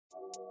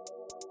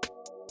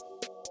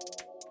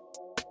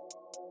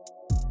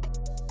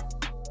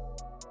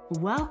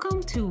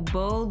Welcome to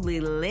Boldly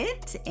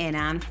Lit and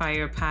On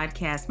Fire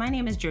podcast. My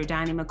name is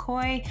Jordani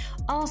McCoy,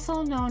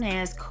 also known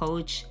as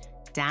Coach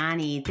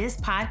Donnie. This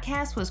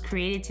podcast was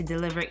created to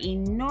deliver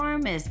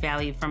enormous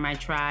value for my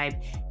tribe.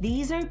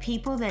 These are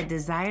people that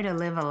desire to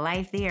live a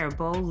life they are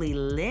boldly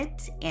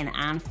lit and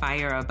on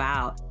fire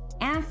about.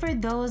 And for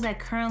those that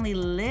currently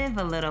live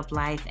a lit up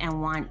life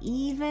and want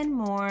even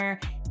more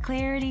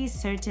clarity,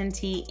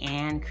 certainty,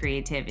 and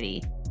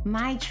creativity.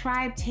 My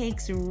tribe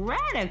takes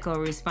radical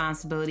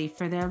responsibility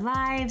for their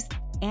lives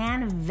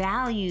and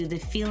value the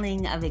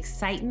feeling of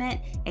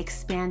excitement,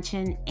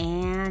 expansion,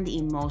 and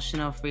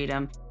emotional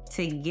freedom.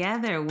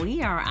 Together,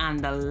 we are on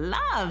the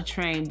love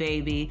train,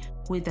 baby,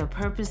 with the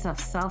purpose of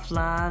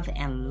self-love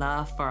and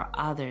love for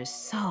others.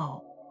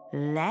 So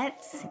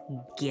let's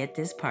get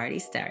this party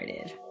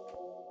started.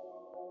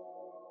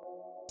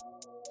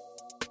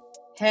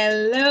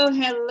 Hello,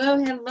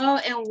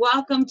 and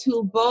welcome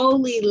to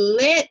Boldly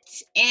Lit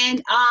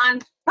and On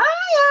Fire.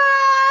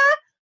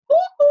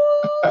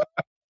 Woo-hoo.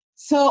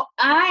 So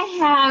I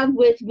have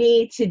with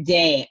me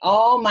today,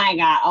 oh my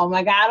God.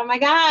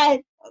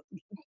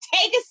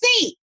 Take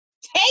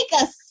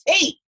a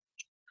seat.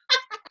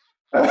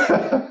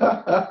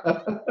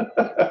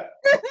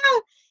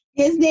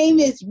 His name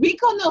is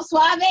Rico No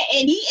Suave,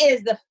 and he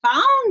is the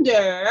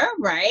founder,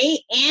 right,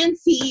 and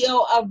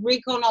CEO of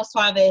Rico No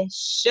Suave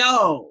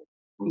Show.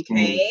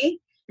 Okay.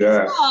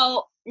 Yeah.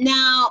 So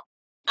now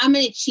I'm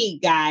going to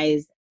cheat,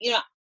 guys. You know,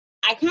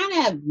 I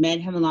kind of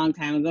met him a long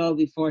time ago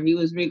before he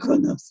was Rico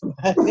No Suave.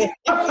 But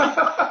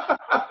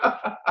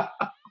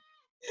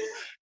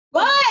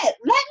let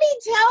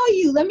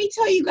me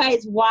tell you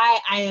guys why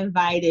I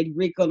invited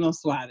Rico No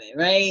Suave,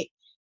 right?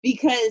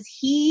 Because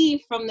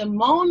from the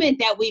moment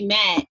that we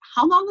met,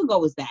 how long ago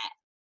was that?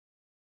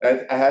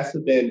 It has to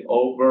have been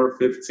over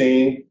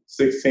 15,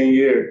 16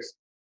 years.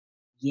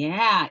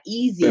 Yeah,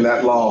 easy. Been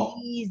that long.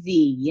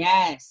 Easy,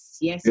 yes.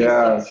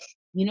 Yeah.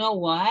 You know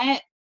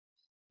what?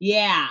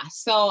 Yeah,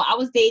 so I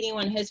was dating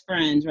one of his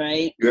friends,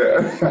 right?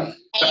 Yeah.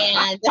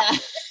 And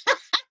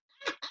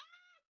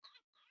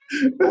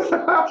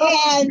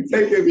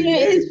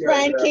his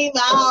friend came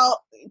out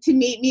to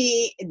meet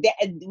me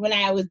when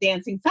I was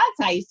dancing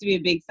salsa. I used to be a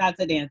big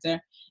salsa dancer.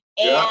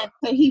 And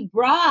so he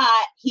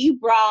brought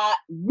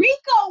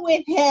Rico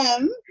with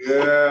him.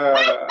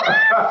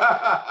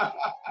 Yeah.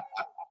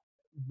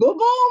 Boom,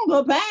 boom,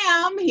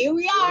 ba-bam. Here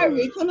we are,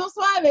 Rico No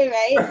Suave,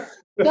 right?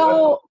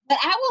 So, but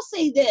I will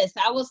say this.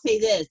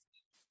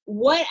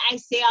 What I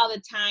say all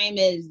the time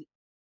is,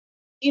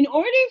 in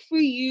order for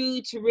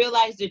you to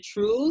realize the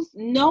truth,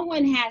 no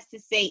one has to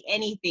say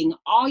anything.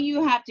 All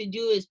you have to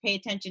do is pay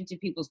attention to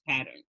people's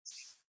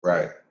patterns.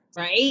 Right.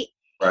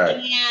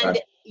 And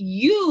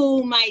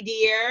you, my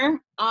dear,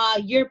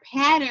 your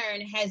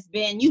pattern has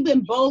been, you've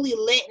been boldly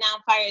lit and on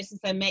fire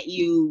since I met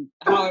you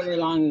however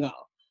long ago.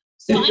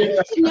 So I need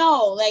to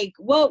know, like,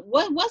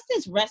 what's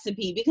this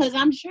recipe? Because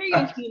I'm sure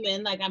you're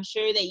human. Like, I'm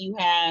sure that you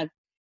have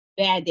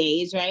bad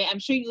days, right? I'm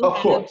sure you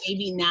have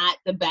maybe not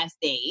the best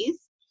days.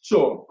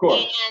 Sure, of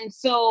course. And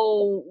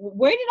so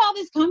where did all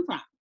this come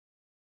from?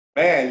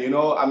 Man,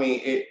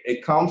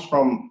 it comes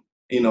from,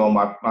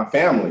 my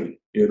family.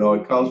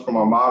 It comes from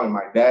my mom and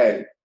my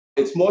dad.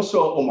 It's more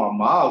so on my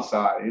mom's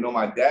side.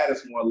 My dad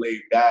is more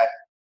laid back.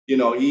 He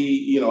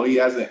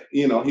hasn't,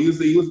 he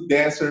was a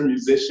dancer,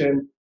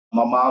 musician.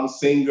 My mom's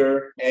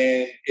singer,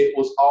 and it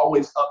was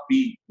always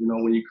upbeat.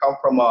 When you come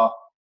from a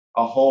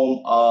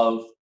home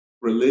of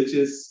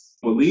religious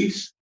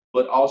beliefs,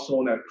 but also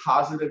on that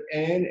positive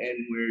end,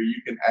 and where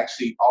you can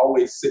actually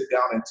always sit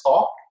down and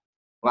talk.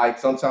 Like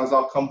sometimes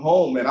I'll come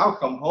home at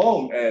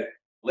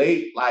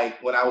late,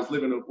 like when I was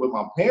living with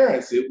my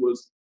parents,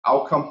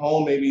 I'll come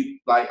home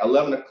maybe like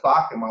 11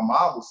 o'clock and my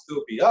mom will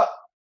still be up.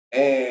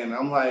 And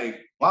I'm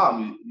like,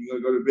 Mom, you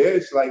gonna go to bed?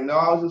 She's like, no,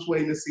 I was just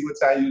waiting to see what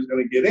time you was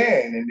gonna get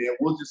in. And then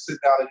we'll just sit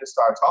down and just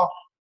start talking.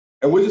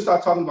 And we'll just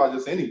start talking about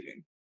just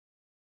anything.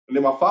 And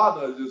then my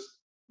father just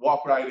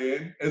walk right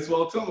in. And so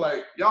I'll tell him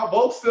like, y'all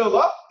both still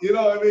up? You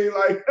know what I mean?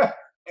 Like,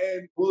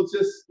 and we'll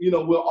just,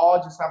 we'll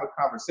all just have a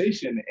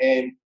conversation.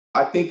 And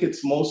I think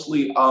it's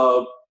mostly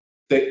of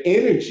the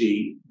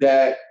energy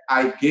that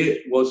I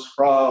get was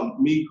from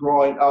me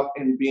growing up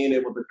and being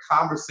able to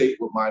conversate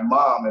with my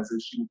mom as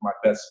if she was my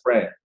best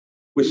friend,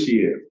 which she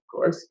is, of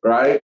course,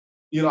 right?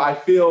 I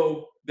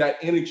feel that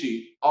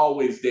energy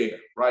always there,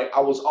 right?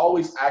 I was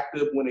always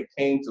active when it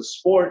came to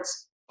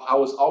sports. I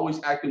was always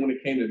active when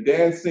it came to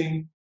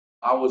dancing.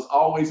 I was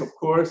always, of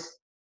course,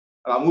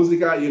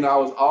 musica, I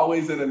was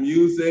always in the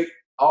music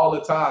all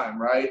the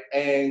time, right?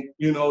 And,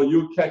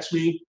 you catch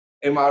me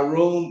in my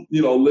room,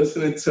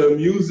 listening to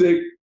music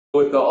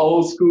with the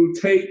old school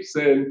tapes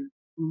and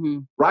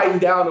writing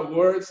down the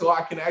words so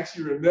I can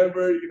actually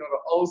remember, the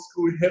old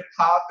school hip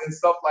hop and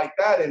stuff like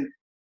that. And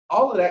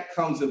all of that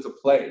comes into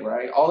play,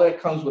 right? All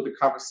that comes with the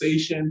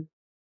conversation,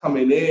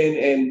 coming in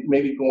and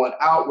maybe going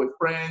out with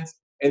friends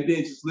and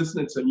then just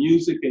listening to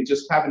music and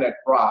just having that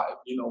drive.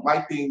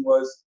 My thing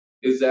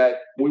is that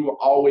we were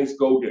always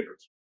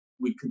go-getters.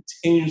 We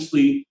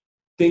continuously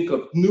think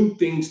of new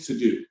things to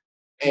do.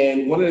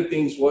 And one of the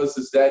things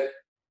is that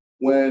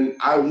when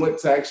I went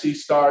to actually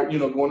start,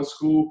 going to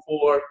school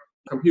for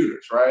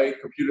computers, right?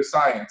 Computer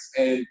science.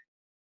 And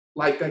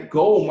like that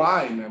gold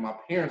mine, man, my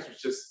parents was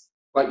just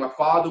like, my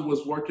father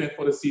was working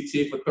for the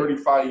CTA for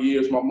 35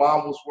 years. My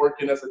mom was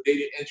working as a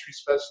data entry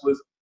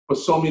specialist for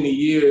so many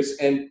years.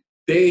 And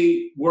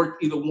they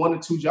worked either one or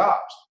two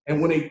jobs.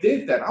 And when they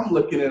did that, I'm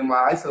looking in my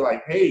eyes and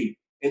like, hey,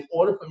 in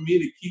order for me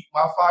to keep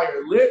my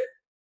fire lit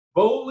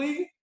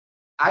boldly,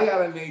 I got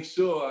to make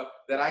sure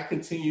that I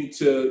continue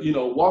to,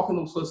 walk in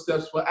those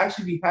footsteps, but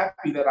actually be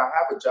happy that I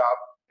have a job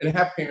and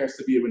have parents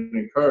to be able to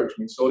encourage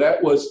me. So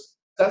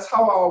that's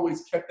how I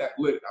always kept that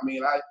lit. I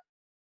mean, I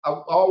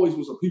always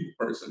was a people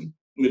person.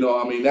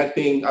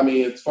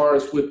 As far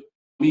as with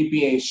me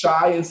being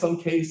shy in some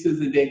cases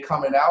and then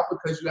coming out,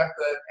 because you have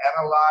to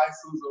analyze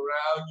who's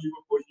around you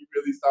before you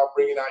really start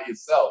bringing out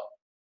yourself.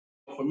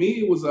 For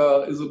me, it was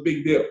a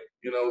big deal.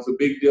 It was a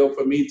big deal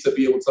for me to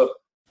be able to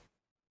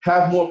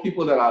have more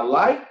people that I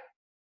like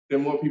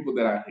than more people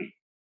that I hate.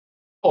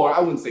 Or I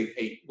wouldn't say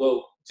hate.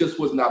 Well, just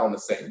was not on the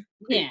same page.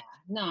 Yeah,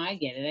 no, I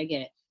get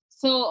it.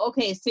 So,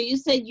 okay, so you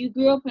said you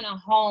grew up in a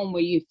home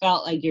where you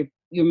felt like your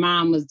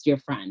mom was your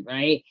friend,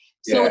 right?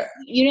 So Yeah.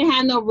 you didn't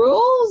have no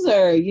rules,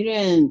 or you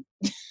didn't?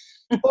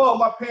 Well,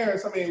 my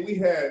parents, we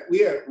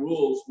had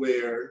rules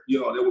where,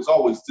 there was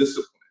always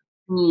discipline.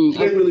 You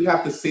didn't really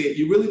have to say it.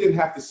 You really didn't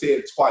have to say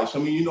it twice.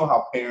 You know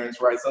how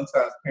parents, right?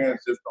 Sometimes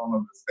parents just don't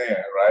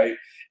understand, right?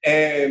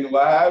 And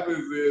what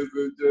happens is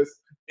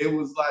it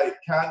was like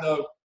kind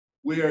of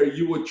where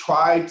you would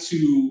try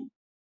to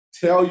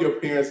tell your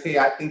parents, hey,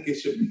 I think it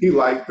should be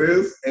like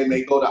this, and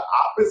they go the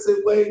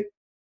opposite way.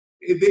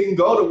 It didn't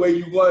go the way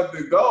you wanted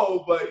to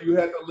go, but you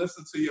had to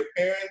listen to your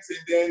parents. And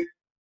then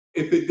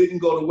if it didn't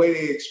go the way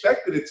they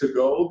expected it to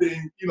go,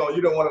 then, you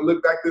don't want to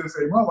look back there and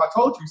say, Mom, I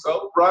told you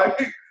so, right?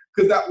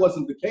 Because that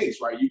wasn't the case,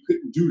 right? You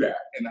couldn't do that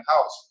in the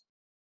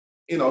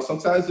house.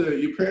 Sometimes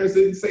your parents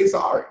didn't say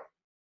sorry,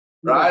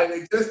 right?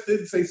 They just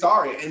didn't say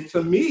sorry. And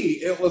to me,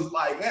 it was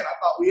like, man, I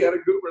thought we had a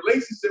good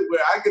relationship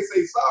where I could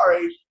say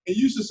sorry and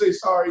you should say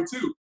sorry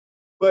too.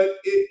 But,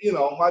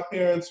 my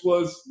parents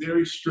was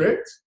very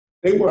strict.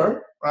 They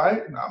were,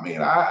 right?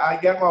 I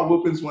got my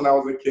whoopings when I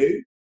was a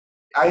kid.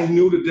 I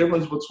knew the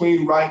difference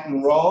between right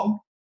and wrong.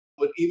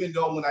 But even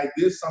though when I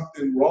did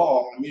something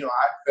wrong,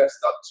 I fessed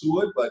up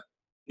to it, but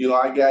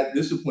I got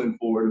disciplined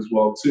for it as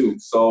well too.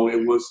 So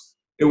it was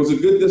a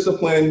good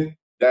discipline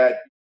that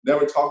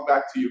never talk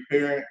back to your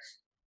parents.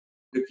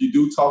 If you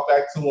do talk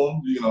back to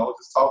them,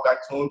 just talk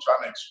back to them,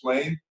 trying to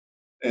explain.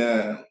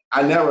 And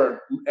I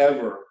never,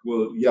 ever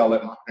will yell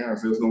at my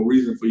parents. There's no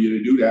reason for you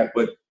to do that,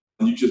 but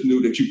you just knew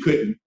that you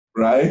couldn't,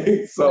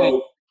 right? So.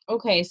 Right.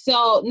 Okay,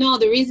 so no,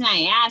 the reason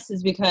I asked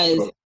is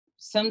because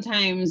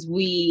sometimes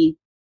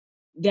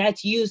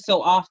that's used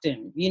so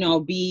often,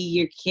 be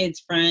your kids'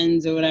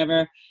 friends or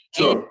whatever.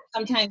 Sure. And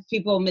sometimes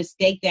people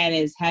mistake that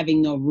as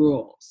having no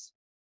rules.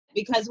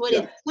 Because what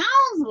it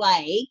sounds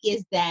like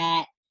is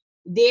that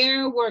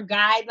there were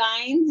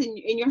guidelines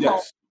in your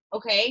home,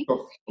 okay?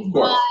 Of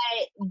course.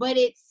 But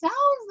it sounds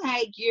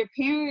like your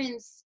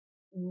parents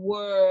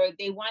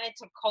they wanted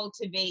to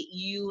cultivate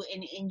you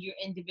in your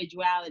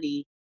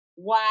individuality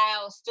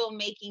while still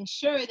making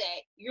sure that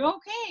you're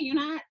okay. You're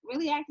not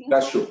really acting.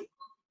 That's true.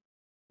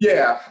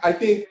 Yeah, I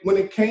think when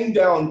it came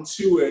down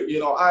to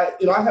it,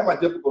 I had my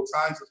difficult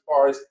times as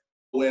far as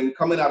when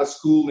coming out of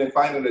school and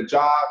finding a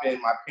job,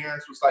 and my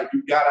parents was like,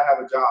 you gotta have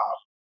a job.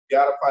 You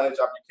gotta find a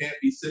job. You can't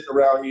be sitting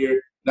around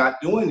here not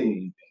doing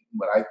anything.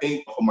 But I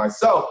think for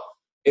myself,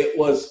 it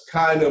was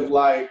kind of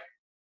like,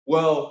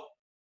 well,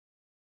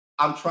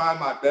 I'm trying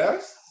my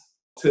best.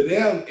 To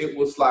them, it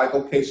was like,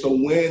 okay, so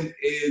when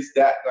is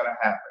that gonna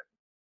happen?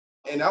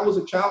 And that was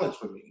a challenge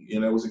for me. It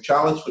was a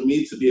challenge for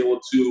me to be able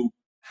to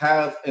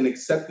have an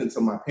acceptance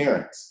of my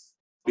parents,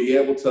 be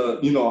able to,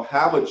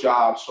 have a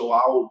job so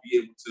I will be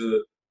able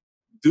to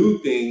do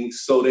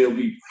things so they'll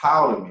be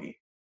proud of me.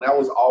 That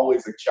was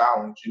always a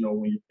challenge,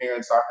 when your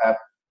parents have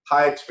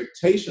high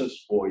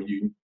expectations for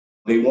you.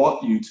 They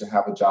want you to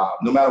have a job.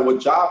 No matter what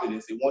job it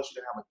is, they want you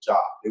to have a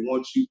job.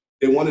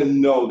 They want to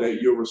know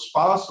that you're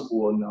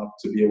responsible enough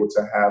to be able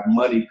to have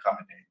money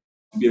coming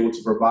in, to be able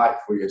to provide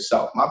for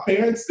yourself. My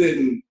parents,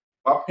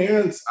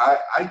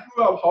 I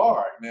grew up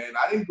hard, man.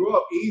 I didn't grow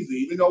up easy.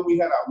 Even though we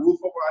had a roof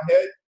over our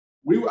head,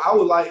 I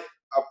was like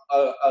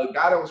a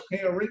guy that was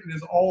paying rent in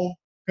his own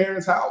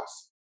parents'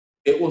 house.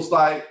 It was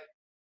like,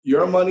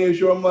 your money is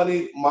your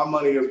money, my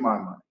money is my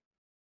money.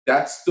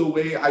 That's the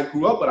way I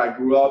grew up, but I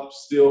grew up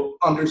still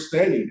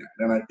understanding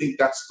that. And I think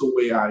that's the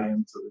way I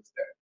am to this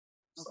day.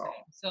 Okay.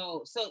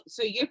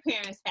 So your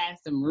parents had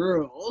some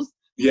rules.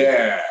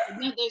 Yeah.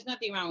 There's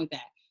nothing wrong with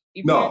that.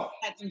 Your parents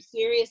had some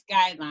serious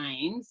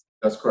guidelines.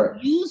 That's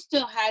correct. You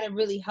still had a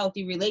really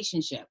healthy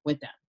relationship with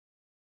them.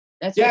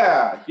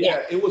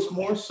 It was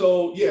more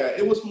so. Yeah,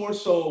 it was more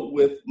so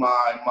with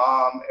my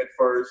mom at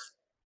first.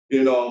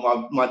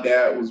 My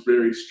dad was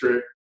very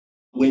strict.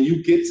 When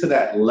you get to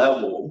that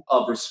level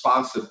of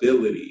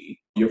responsibility,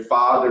 your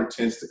father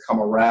tends to come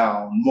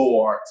around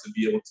more to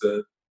be able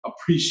to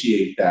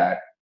appreciate that.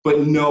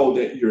 but know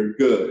that you're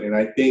good. And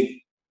I think,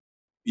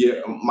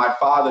 yeah, my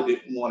father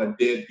didn't want a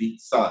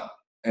deadbeat son.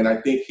 And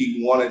I think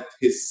he wanted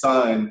his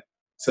son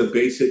to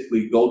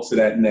basically go to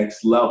that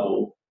next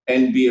level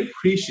and be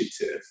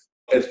appreciative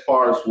as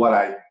far as what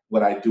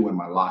I do in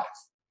my life.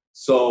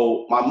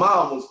 So my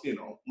mom was,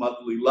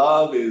 motherly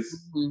love is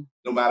Mhm.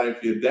 no matter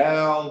if you're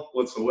down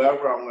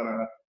whatsoever, I'm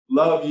gonna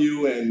love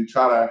you and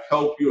try to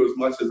help you as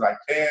much as I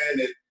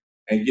can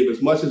and give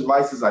as much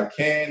advice as I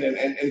can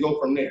and go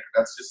from there.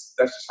 That's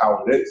just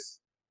how it is.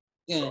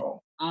 Good.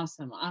 So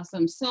Awesome.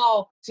 Awesome.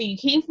 So you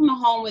came from a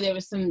home where there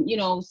was some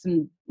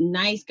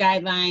nice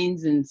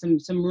guidelines and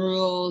some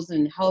rules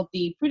and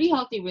pretty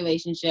healthy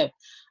relationship.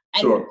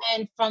 And sure.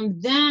 then from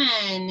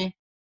then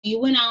you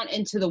went out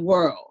into the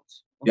world.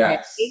 Okay.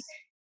 Yes.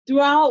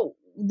 Throughout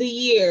the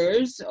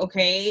years,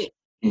 okay,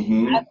 I've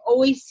Hmm.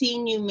 always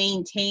seen you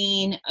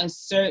maintain a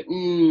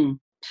certain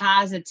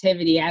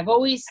positivity. I've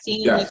always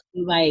seen Yes.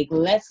 you like,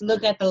 let's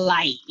look at the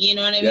light. You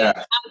know what I mean? Yes.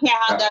 I don't care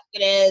how Yes. dark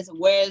it is,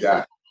 where's the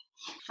Yes.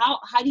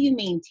 how do you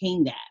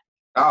maintain that?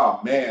 Oh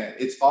man,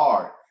 it's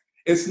hard.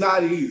 It's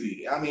not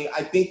easy. I mean,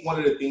 I think one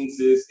of the things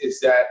is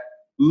that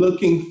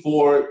looking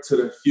forward to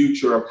the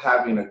future of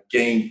having a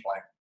game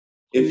plan.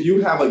 If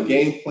you have a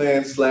game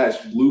plan slash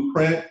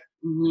blueprint,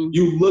 Mm-hmm.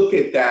 you look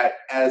at that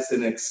as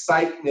an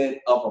excitement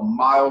of a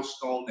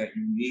milestone that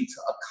you need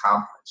to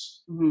accomplish.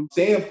 Mm-hmm.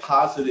 Staying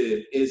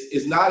positive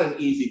is not an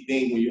easy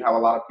thing when you have a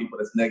lot of people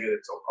that's negative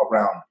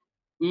around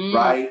you, Mm.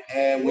 right?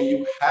 And when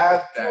you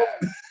have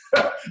that,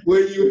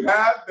 when you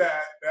have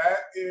that, that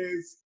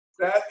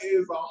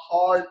is a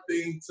hard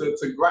thing to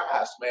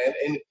grasp, man.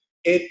 And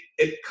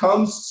it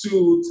comes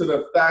to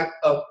the fact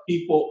of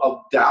people of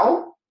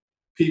doubt,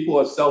 people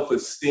of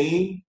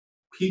self-esteem,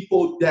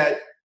 people that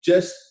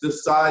just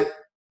decide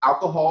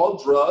alcohol,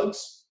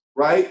 drugs,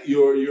 right?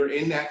 You're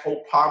in that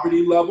whole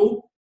poverty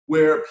level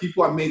where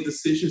people have made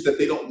decisions that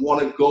they don't want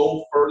to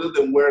go further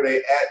than where they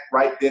at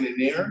right then and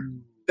there.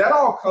 That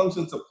all comes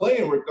into play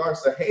in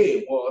regards to,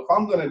 hey, well, if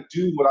I'm going to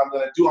do what I'm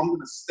going to do, I'm going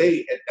to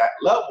stay at that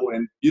level.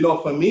 And,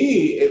 for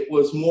me, it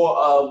was more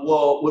of,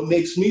 well, what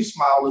makes me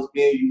smile is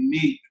being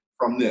unique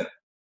from them.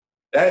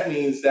 That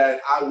means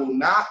that I will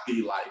not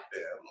be like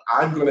them.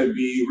 I'm going to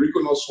be Rico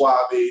No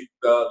Suave,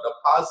 the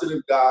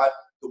positive guy,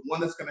 the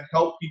one that's going to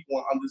help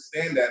people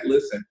understand that,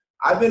 listen,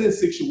 I've been in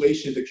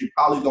situations that you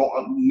probably don't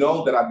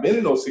know that I've been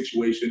in those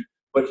situations,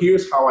 but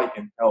here's how I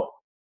can help.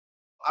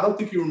 I don't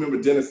think you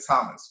remember Dennis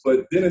Thomas,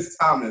 but Dennis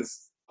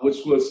Thomas, which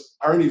was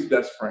Ernie's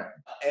best friend.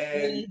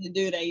 And The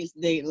dude I used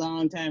to date a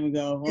long time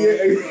ago.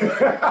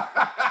 yeah,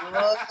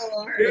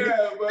 Oh,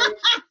 yeah,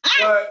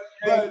 but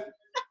but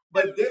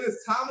but Dennis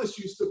Thomas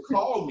used to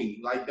call me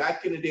like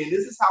back in the day, and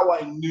this is how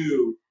I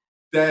knew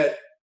that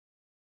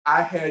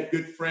I had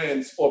good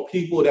friends or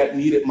people that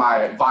needed my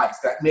advice,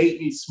 that made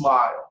me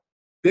smile.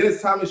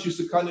 Dennis Thomas used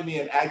to come to me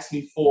and ask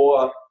me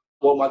well,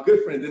 my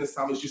good friend Dennis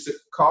Thomas used to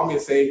call me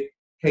and say,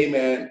 hey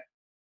man,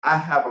 I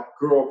have a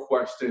girl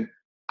question.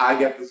 I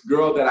got this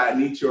girl that I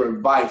need your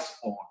advice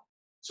on.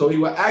 So he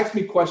would ask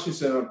me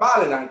questions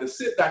about it, and I had to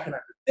sit back and I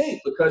had to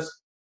think because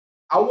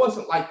I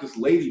wasn't like this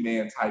lady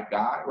man type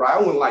guy, right? I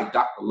wasn't like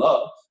Dr.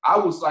 Love. I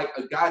was like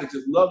a guy that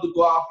just loved to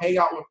go out, hang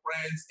out with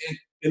friends,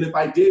 and if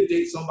I did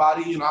date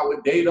somebody, I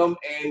would date them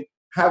and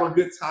have a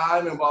good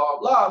time and blah blah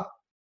blah.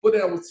 But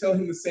then I would tell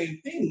him the same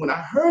thing. When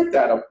I heard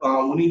that,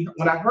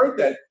 when I heard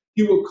that,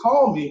 he would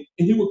call me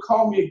and he would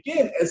call me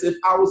again as if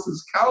I was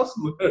his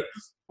counselor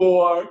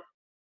for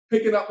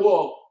picking up,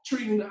 well,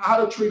 treating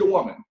how to treat a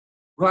woman,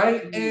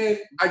 right? Mhm. And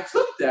I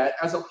took that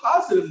as a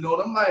positive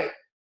note. I'm like,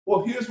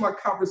 well, here's my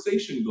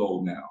conversation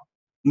goal now.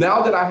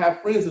 Now that I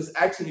have friends that's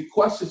asking me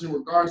questions in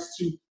regards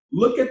to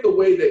look at the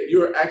way that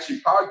you're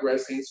actually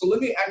progressing. So let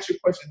me ask you a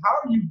question.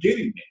 How are you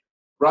getting there?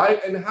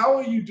 Right? And how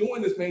are you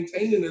doing this,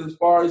 maintaining it as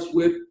far as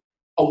with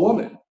a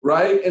woman,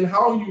 right? And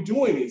how are you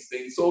doing these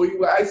things? So he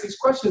would ask these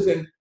questions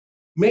and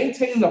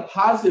maintaining the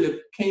positive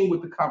came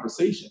with the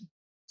conversation.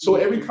 So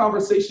every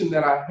conversation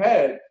that I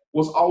had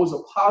was always a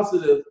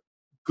positive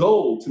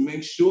goal to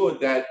make sure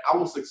that I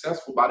was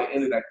successful by the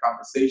end of that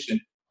conversation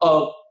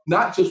of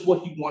not just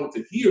what he wanted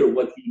to hear,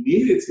 what he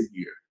needed to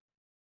hear.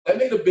 That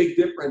made a big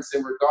difference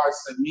in regards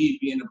to me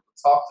being able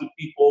to talk to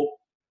people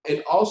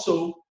and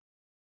also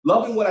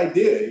loving what I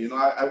did.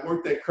 I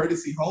worked at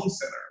Courtesy Home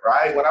Center,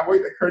 right? When I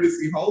worked at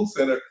Courtesy Home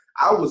Center,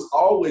 I was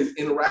always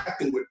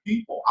interacting with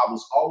people. I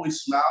was always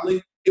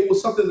smiling. It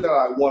was something that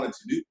I wanted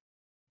to do.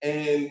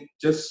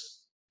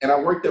 And I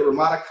worked at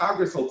Ramada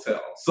Congress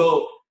Hotel.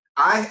 So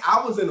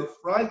I was in the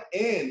front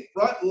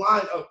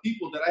line of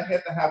people that I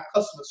had to have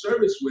customer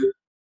service with,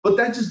 but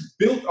that just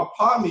built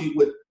upon me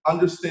with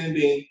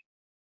understanding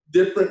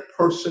different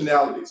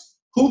personalities,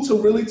 who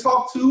to really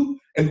talk to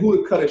and who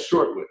to cut it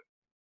short with.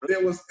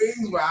 There was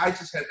things where I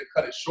just had to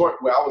cut it short,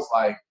 where I was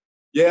like,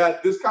 yeah,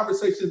 this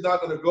conversation is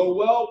not going to go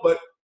well, but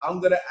I'm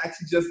going to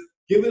actually just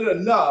give it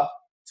enough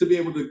to be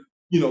able to,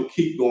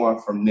 keep going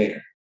from there.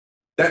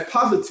 That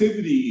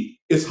positivity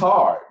is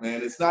hard,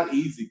 man. It's not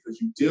easy because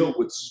you deal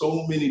with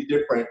so many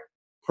different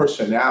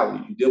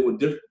personalities. You deal with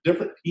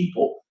different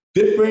people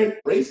different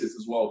races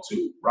as well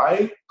too,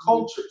 right?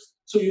 Cultures.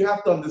 So you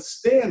have to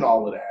understand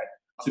all of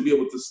that to be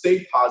able to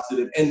stay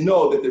positive and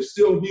know that they're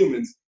still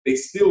humans. They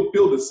still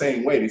feel the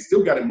same way. They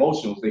still got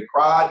emotions. They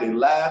cry, they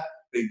laugh,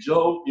 they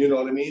joke, you know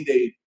what I mean?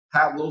 They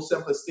have low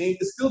self-esteem.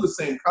 It's still the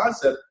same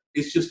concept.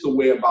 It's just the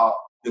way about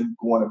them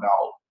going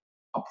about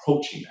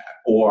approaching that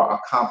or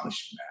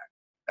accomplishing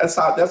that.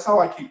 That's how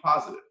I keep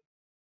positive.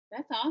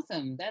 That's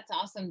awesome. That's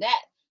awesome.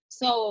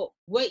 So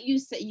what you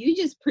said, you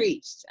just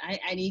preached.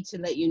 I need to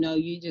let you know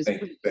you just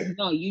preached.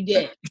 No, you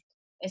did.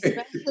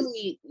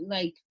 Especially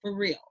like for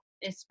real.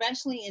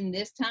 Especially in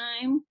this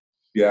time.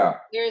 Yeah.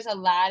 There's a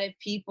lot of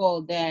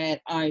people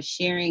that are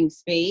sharing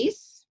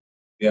space.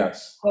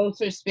 Yes.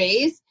 Closer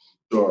space.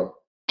 Sure.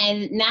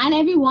 And not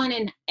everyone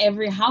in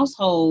every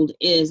household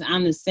is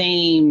on the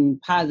same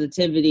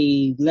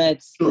positivity,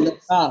 let's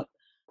lift up.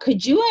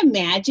 Could you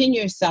imagine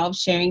yourself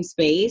sharing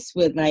space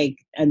with like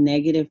a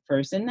negative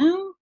person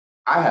now?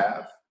 I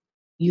have.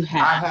 You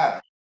have? I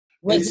have.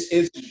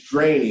 It's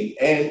draining.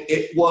 And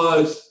it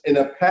was in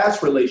a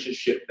past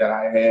relationship that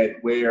I had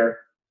where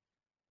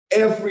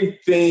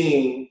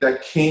everything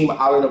that came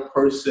out of the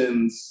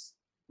person's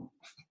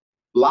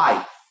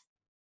life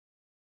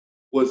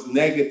was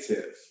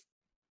negative.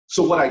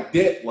 So what I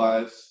did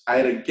was I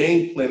had a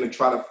game plan to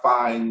try to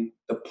find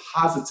the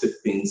positive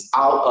things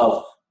out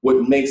of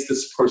what makes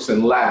this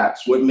person laugh,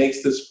 what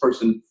makes this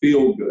person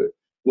feel good,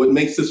 what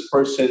makes this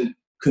person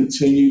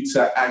continue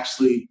to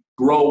actually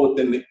grow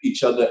within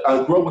each other,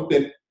 grow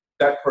within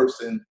that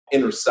person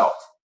inner self.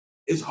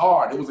 It's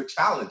hard. It was a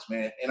challenge,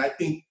 man. And I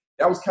think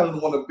that was kind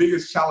of one of the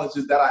biggest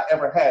challenges that I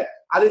ever had.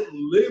 I didn't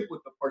live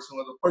with the person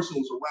or the person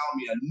was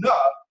around me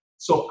enough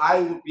so I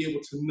would be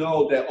able to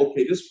know that,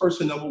 okay, this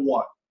person, number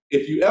one,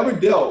 if you ever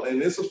dealt,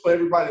 and this is for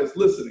everybody that's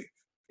listening,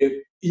 if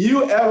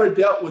you ever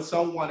dealt with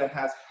someone that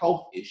has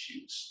health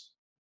issues,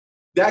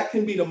 that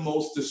can be the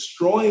most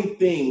destroying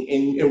thing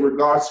in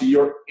regards to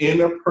your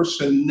inner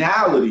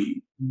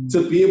personality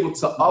to be able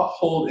to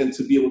uphold and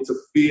to be able to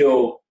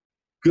feel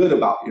good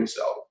about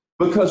yourself.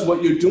 Because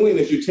what you're doing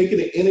is you're taking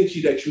the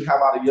energy that you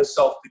have out of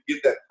yourself to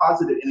give that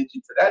positive energy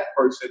to that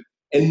person.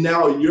 And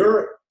now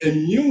your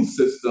immune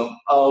system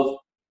of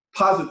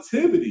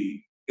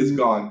positivity is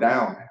gone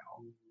down now.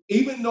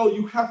 Even though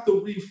you have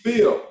to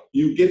refill,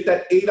 you get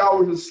that 8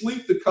 hours of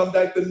sleep to come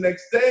back the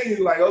next day. And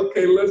you're like,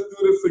 okay, let's do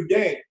this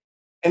again.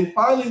 And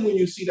finally, when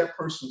you see that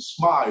person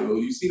smile, or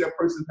you see that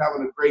person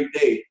having a great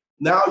day,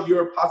 now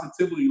your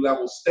positivity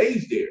level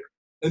stays there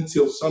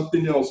until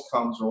something else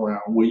comes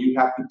around where you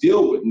have to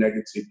deal with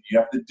negativity. You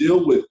have to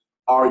deal with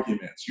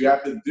arguments. You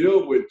have to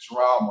deal with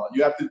drama.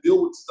 You have to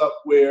deal with stuff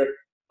where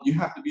you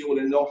have to be able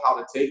to know how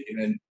to take it.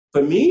 And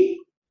for me,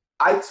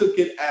 I took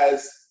it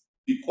as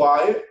be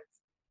quiet,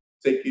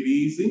 take it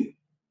easy,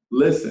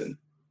 listen.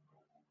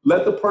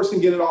 Let the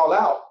person get it all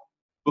out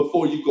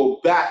before you go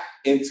back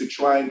into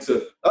trying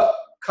to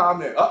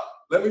comment,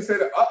 let me say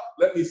that,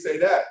 let me say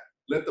that.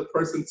 Let the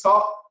person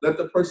talk, let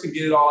the person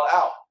get it all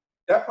out.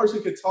 That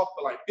person can talk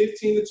for like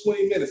 15 to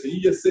 20 minutes and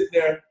you just sit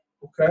there,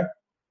 okay,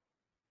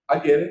 I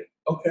get it,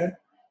 okay.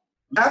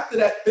 After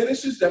that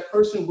finishes, that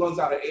person runs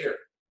out of air.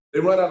 They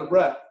run out of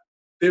breath.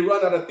 They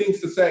run out of things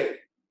to say.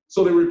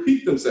 So they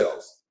repeat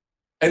themselves.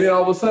 And then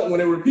all of a sudden when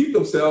they repeat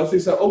themselves, they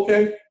say,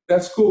 okay,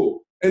 that's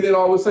cool. And then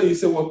all of a sudden you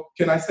say, well,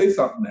 can I say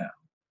something now?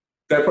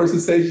 That person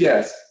says,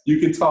 yes, you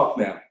can talk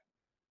now.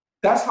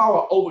 That's how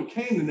I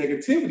overcame the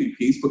negativity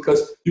piece,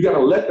 because you got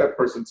to let that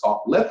person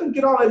talk. Let them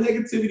get all that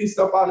negativity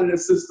stuff out of their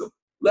system.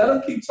 Let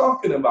them keep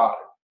talking about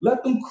it.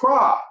 Let them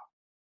cry.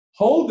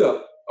 Hold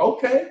up.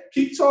 Okay,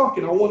 keep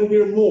talking. I want to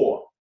hear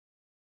more.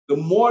 The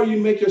more you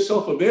make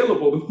yourself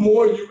available, the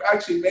more you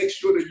actually make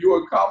sure that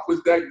you accomplish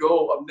that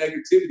goal of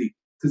negativity.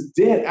 Because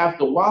then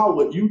after a while,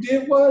 what you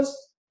did was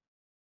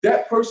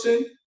that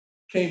person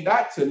came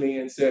back to me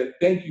and said,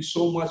 thank you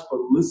so much for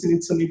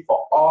listening to me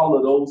for all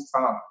of those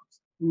times.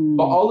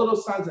 But all of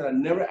those times that I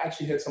never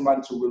actually had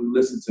somebody to really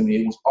listen to me,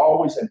 it was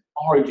always an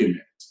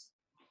argument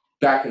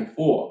back and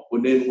forth.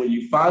 But then when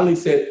you finally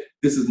said,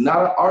 this is not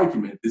an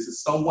argument, this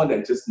is someone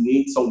that just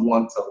needs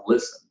someone to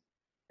listen.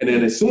 And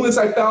then as soon as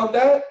I found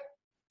that,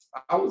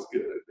 I was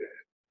good at that.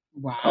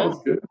 Wow. I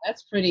was good.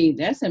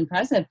 That's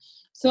impressive.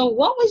 So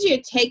what was your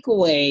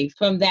takeaway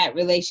from that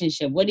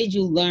relationship? What did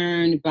you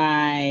learn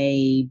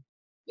by,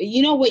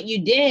 what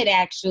you did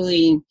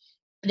actually?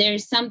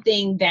 There's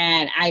something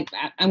that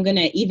I'm going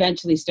to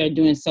eventually start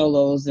doing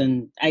solos,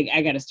 and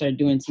I got to start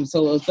doing some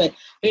solos, but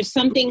there's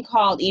something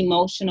called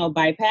emotional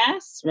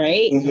bypass,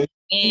 right? Mm-hmm.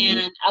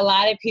 And a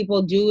lot of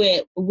people do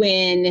it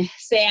when,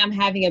 say, I'm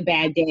having a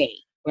bad day,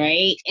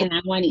 right? And I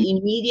want to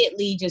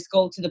immediately just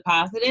go to the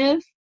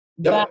positive.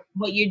 Yep. But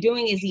what you're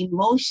doing is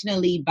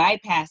emotionally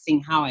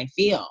bypassing how I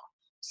feel.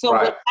 So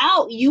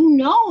without you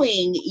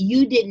knowing,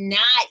 you did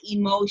not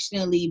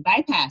emotionally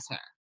bypass her.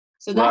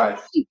 So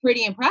that's actually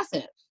pretty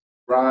impressive.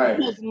 Right.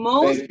 Because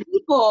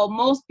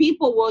most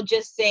people will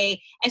just say,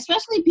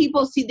 especially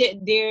people see that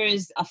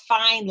there's a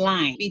fine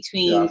line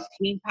between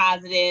being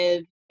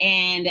positive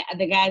And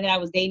the guy that I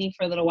was dating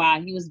for a little while,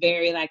 he was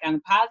very like on the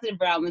positive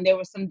realm. And there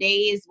were some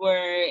days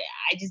where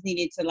I just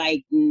needed to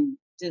like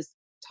just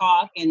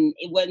talk, and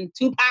it wasn't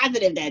too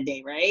positive that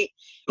day, right?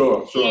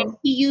 Sure, And sure.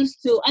 he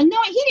used to, I know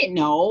he didn't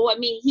know. I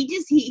mean,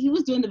 he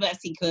was doing the best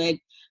he could,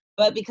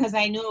 but because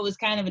I knew it was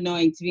kind of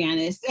annoying, to be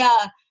honest.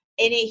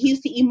 He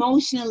used to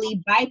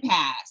emotionally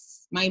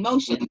bypass my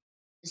emotions.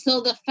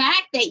 So the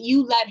fact that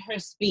you let her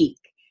speak,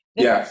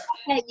 the Yes.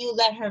 fact that you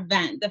let her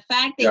vent, the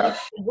fact that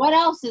Yes. what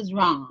else is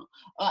wrong?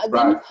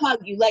 Let me hug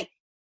you. Like,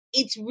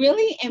 it's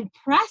really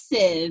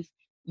impressive.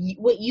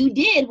 What you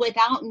did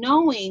without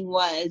knowing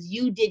was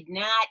you did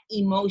not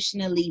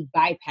emotionally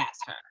bypass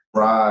her.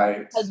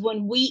 Right. Because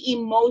when we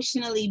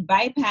emotionally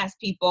bypass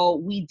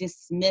people, we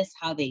dismiss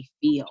how they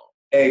feel.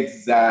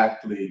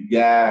 Exactly.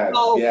 Yes.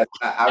 So, yes.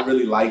 I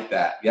really like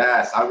that.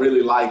 Yes. I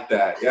really like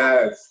that.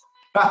 Yes.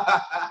 look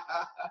at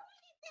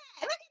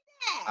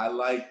that. I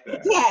like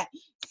that. Yeah.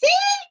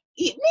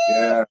 See?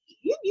 Yeah.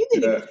 You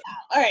did a good job.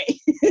 All right.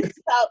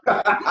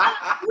 So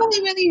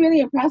really, really, really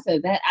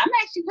impressive. That I'm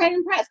actually quite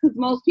impressed, because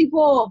most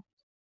people,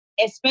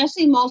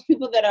 especially most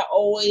people that are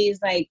always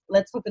like,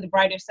 let's look at the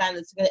brighter side,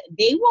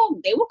 they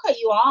will cut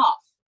you off.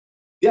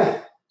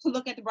 Yeah. To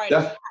look at the brighter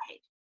side.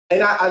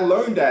 And I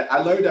learned that. I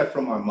learned that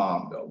from my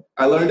mom, though.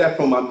 I learned that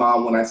from my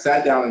mom when I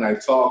sat down and I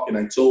talked and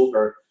I told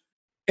her.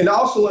 And I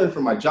also learned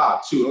from my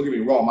job, too. Don't get me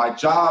wrong. My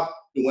job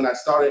when I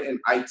started in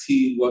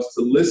IT was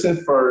to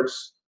listen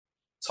first,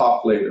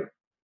 talk later.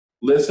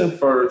 Listen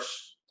first,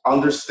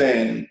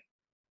 understand,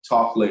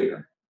 talk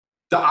later.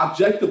 The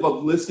objective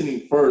of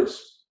listening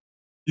first,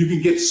 you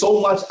can get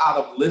so much out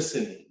of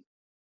listening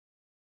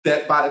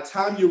that by the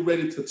time you're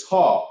ready to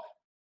talk,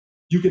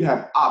 you can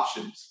have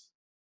options.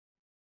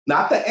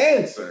 Not the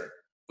answer,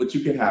 but you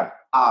can have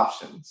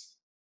options.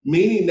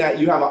 Meaning that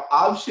you have an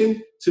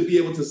option to be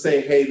able to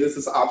say, hey, this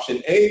is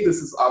option A, this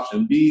is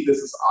option B, this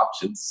is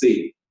option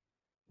C.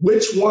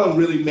 Which one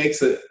really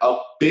makes a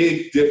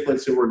big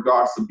difference in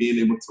regards to being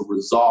able to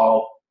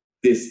resolve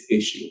this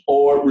issue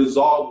or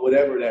resolve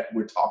whatever that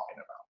we're talking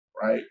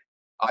about, right?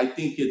 I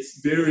think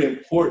it's very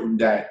important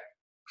that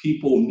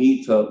people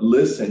need to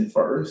listen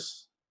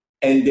first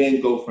and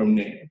then go from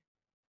there.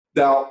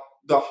 Now,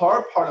 the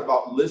hard part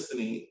about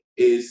listening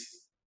is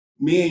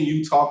me and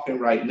you talking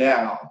right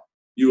now,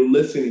 you're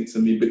listening to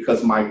me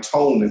because my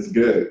tone is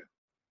good.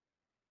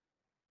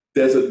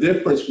 There's a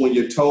difference when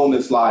your tone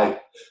is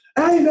like,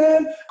 hey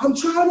man, I'm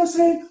trying to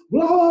say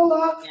blah, blah,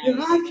 blah,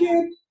 and I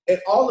can't, and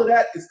all of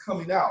that is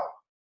coming out.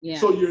 Yeah.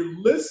 So you're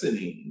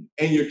listening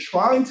and you're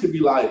trying to be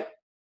like,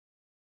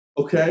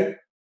 okay,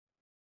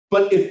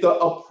 but if the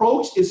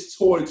approach is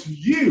towards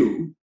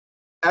you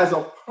as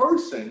a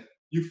person,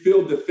 you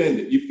feel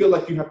defended. You feel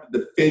like you have to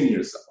defend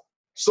yourself.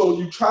 So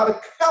you try to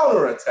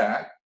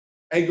counterattack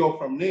and go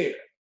from there.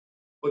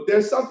 But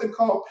there's something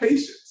called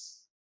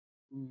patience.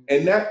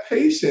 And that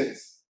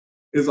patience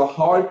is a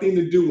hard thing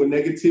to do when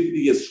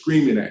negativity is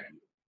screaming at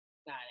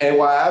you. And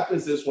what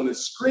happens is when it's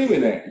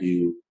screaming at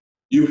you,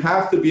 you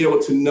have to be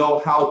able to know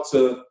how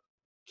to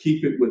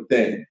keep it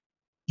within.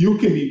 You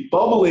can be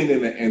bubbling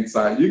in the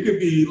inside. You could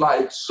be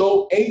like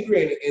so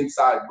angry in the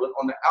inside, but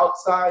on the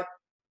outside,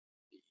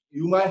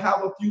 you might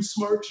have a few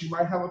smirks. You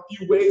might have a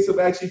few ways of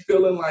actually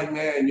feeling like,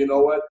 man, you know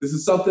what? This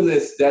is something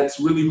that's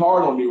really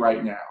hard on me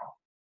right now.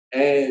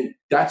 And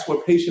that's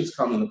where patience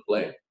comes into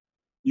play.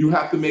 You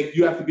have to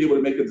be able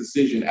to make a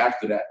decision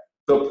after that.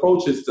 The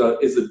approach is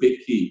a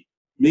big key.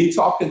 Me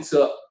talking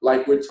to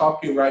like we're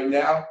talking right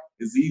now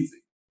is easy,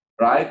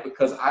 right?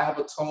 Because I have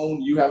a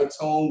tone, you have a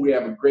tone, we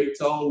have a great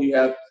tone, we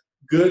have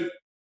good,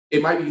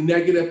 it might be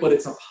negative, but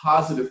it's a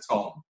positive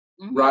tone,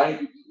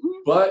 right?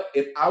 But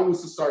if I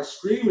was to start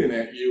screaming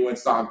at you and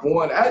start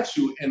going at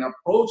you and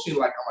approaching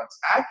like I'm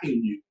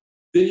attacking you,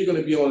 then you're going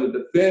to be on the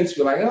defense.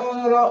 You're like,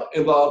 no,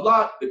 and blah,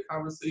 blah. The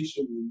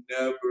conversation will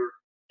never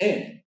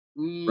end,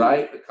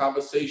 right? The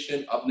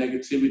conversation of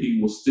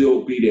negativity will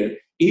still be there.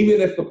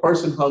 Even if the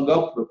person hung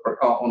up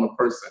on the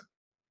person,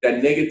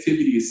 that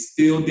negativity is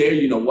still there.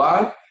 You know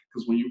why?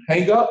 Because when you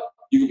hang up,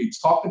 you can be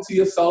talking to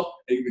yourself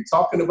and you can be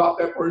talking about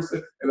that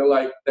person. And they're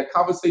like, that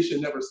conversation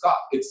never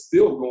stopped. It's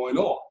still going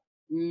on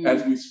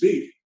as we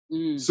speak.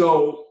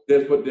 So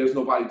there's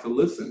nobody to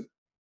listen.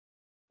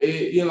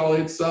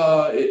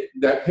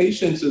 That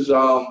patience is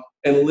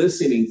and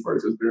listening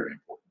first is very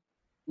important.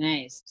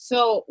 Nice.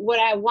 So what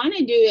I want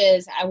to do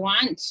is I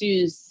want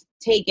to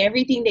take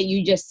everything that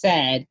you just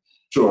said.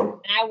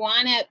 Sure. And I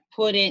want to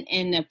put it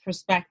in the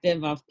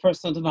perspective of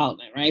personal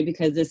development, right?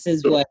 Because this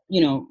is what,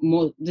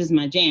 this is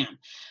my jam.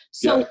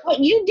 So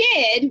what you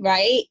did,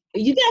 right?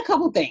 You did a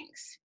couple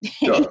things.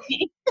 Sure.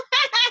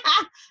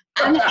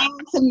 I'm going to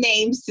add some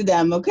names to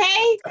them,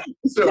 okay?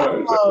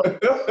 Sure.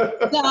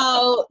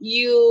 So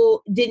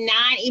you did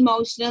not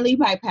emotionally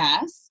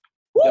bypass.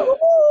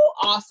 Woo-hoo!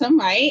 Awesome,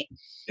 right?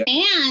 Yep.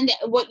 And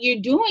what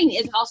you're doing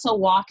is also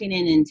walking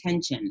in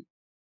intention.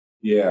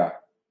 Yeah.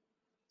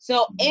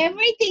 So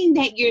everything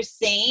that you're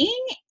saying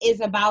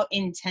is about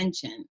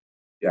intention.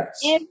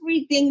 Yes.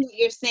 Everything that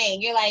you're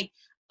saying, you're like,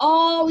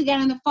 oh, we got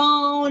on the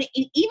phone.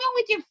 And even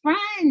with your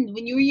friend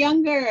when you were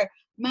younger,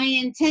 my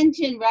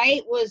intention,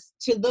 right, was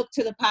to look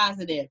to the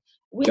positive.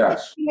 With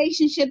Yes. the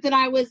relationship that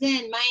I was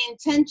in, my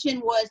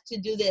intention was to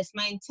do this.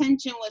 My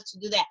intention was to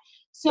do that.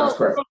 So That's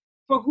correct.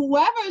 for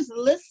whoever's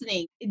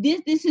listening,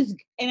 this is,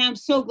 and I'm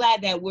so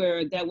glad that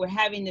we're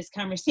having this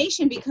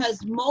conversation, because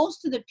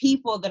most of the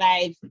people that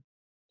I've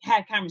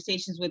had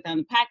conversations with on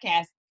the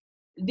podcast,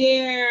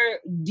 they're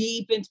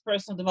deep into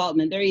personal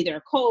development. They're either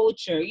a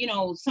coach or,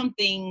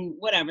 something,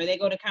 whatever. They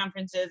go to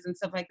conferences and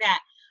stuff like that.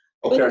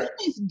 Okay. But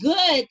it's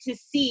good to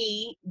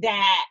see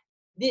that,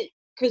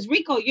 because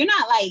Rico, you're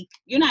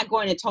not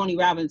going to Tony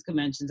Robbins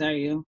conventions, are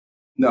you?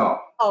 No.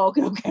 Oh,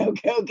 okay.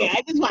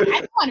 I just want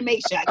to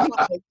make sure.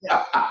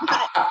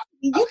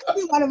 You could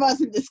be one of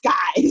us in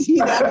disguise,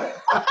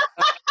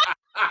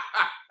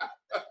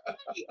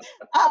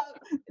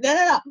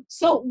 No.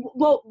 So,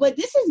 but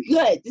this is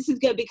good. This is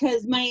good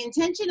because my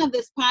intention of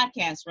this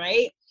podcast,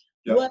 right,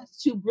 was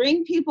to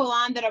bring people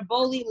on that are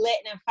boldly lit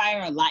and on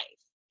fire of life.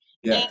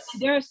 Yes.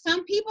 And there are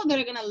some people that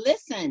are going to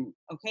listen,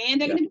 okay? And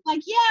they're going to be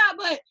like, yeah,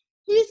 but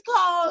he's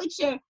coach,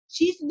 or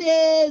she's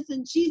this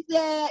and she's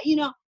that,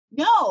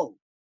 No,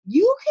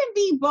 you can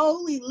be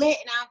boldly lit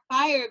and on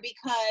fire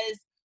because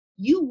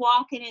you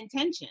walk in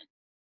intention.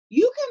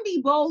 You can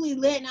be boldly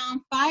lit and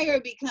on fire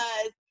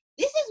because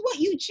this is what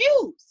you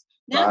choose.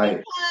 Not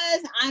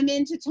because I'm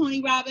into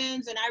Tony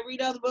Robbins and I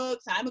read other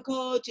books, I'm a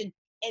coach, and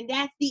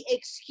that's the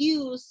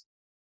excuse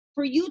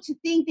for you to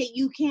think that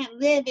you can't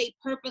live a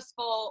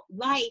purposeful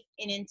life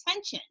in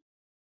intention.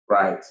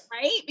 Right.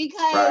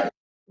 Because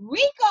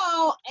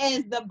Rico,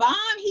 as the bomb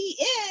he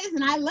is,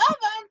 and I love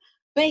him,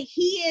 but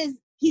he's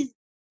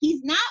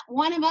not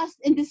one of us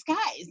in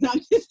disguise. No,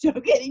 I'm just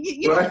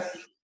joking. Like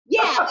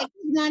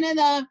none of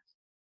the,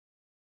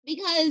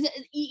 because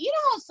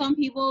how some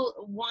people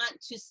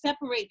want to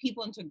separate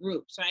people into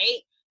groups, right?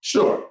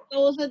 Sure.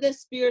 Those are the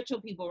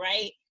spiritual people,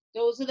 right?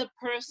 Those are the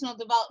personal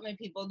development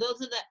people.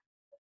 Those are the,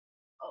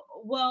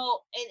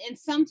 and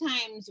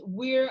sometimes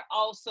we're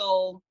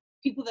also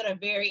people that are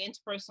very into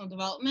personal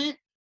development.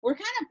 We're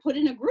kind of put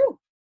in a group.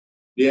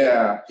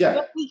 Yeah.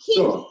 But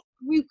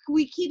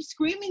we keep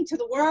screaming to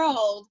the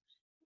world,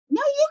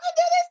 no, you can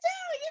do this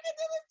too. You can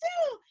do this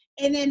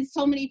too. And then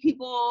so many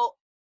people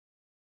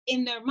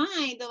in their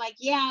mind, they're like,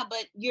 yeah,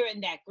 but you're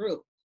in that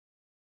group.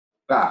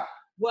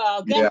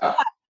 Well, guess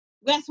what?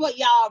 Guess what,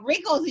 y'all?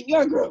 Rico's in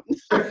your group.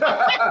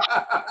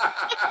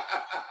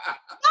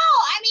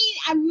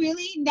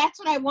 That's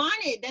what I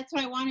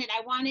wanted.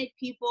 I wanted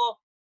people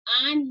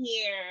on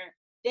here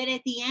that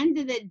at the end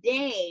of the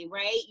day,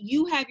 right,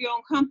 you have your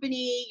own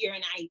company, you're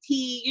in IT,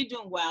 you're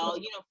doing well,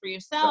 for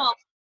yourself.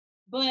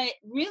 But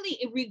really,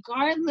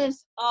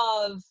 regardless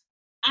of,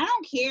 I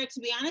don't care, to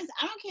be honest,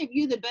 I don't care if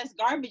you're the best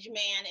garbage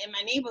man in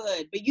my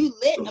neighborhood, but you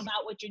lit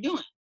about what you're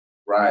doing.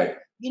 Right.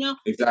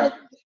 Exactly.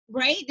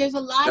 Right? There's a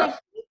lot of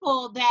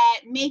people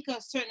that make a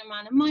certain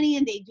amount of money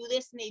and they do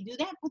this and they do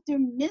that, but they're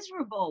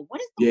miserable. What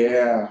is the point?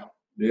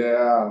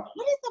 Yeah.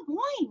 What is the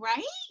point,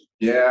 right?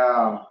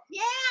 Yeah.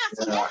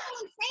 So that's what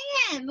I'm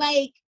saying.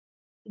 Like,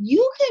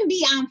 you can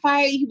be on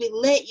fire, you can be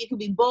lit, you can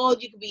be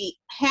bold, you can be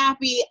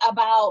happy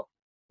about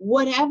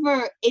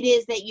whatever it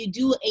is that you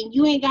do, and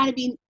you ain't got to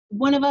be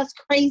one of us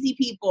crazy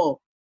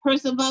people,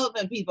 personal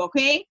development people,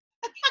 okay?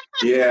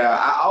 That's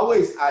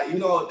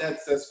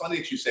funny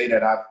that you say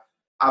that.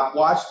 I've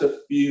watched a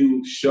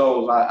few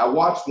shows. I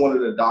watched one of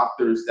the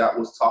doctors that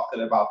was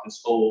talking about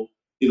this whole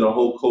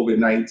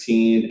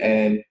COVID-19,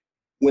 and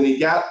when he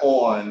got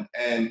on,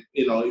 and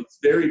it's a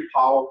very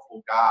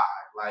powerful guy,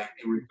 like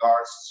in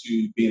regards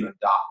to being a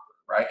doctor,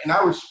 right? And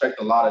I respect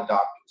a lot of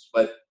doctors,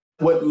 but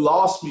what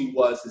lost me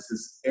is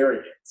his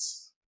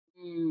arrogance.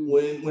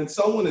 When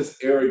someone is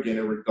arrogant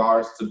in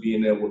regards to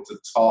being able to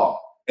talk,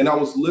 and I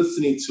was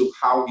listening to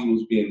how he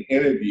was being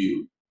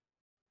interviewed,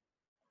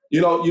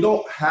 you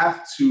don't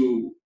have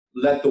to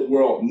let the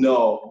world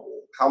know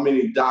how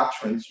many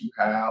doctrines you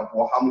have,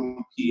 or how many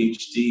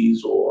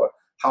PhDs, or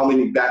how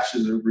many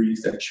bachelor's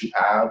degrees that you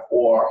have,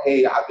 or,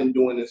 hey, I've been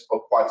doing this for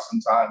quite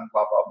some time,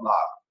 blah, blah,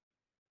 blah.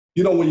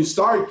 When you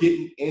start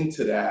getting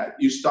into that,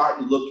 you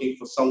start looking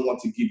for someone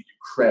to give you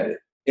credit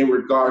in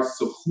regards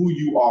to who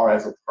you are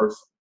as a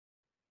person.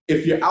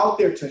 If you're out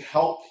there to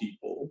help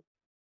people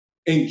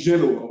in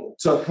general,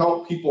 to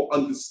help people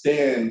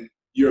understand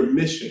your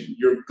mission,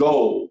 your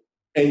goal,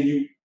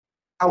 and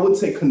I wouldn't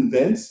say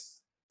convince,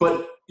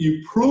 but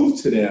you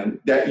prove to them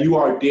that you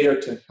are there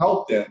to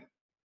help them,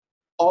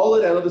 all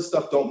of that other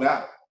stuff don't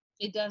matter.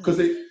 It doesn't. Because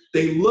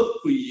they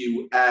look for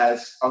you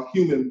as a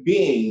human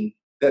being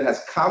that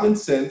has common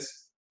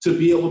sense to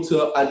be able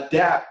to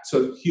adapt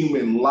to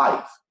human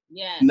life.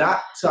 Yes.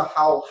 Not to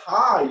how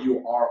high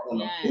you are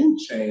on a food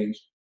chain,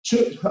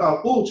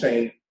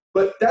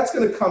 but that's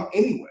going to come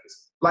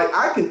anyways. Like,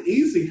 I can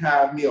easily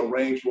have me a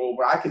Range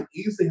Rover. I can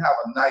easily have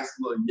a nice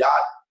little yacht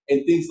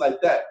and things like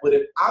that. But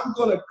if I'm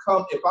going to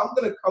come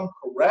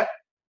correct,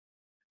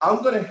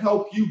 I'm going to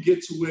help you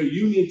get to where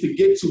you need to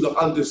get to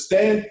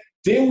understand.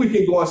 Then we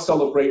can go and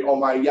celebrate on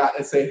my yacht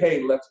and say,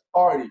 hey, let's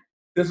party.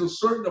 There's a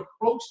certain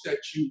approach that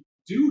you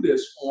do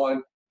this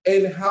on,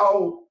 and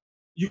how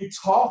you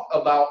talk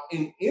about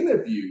in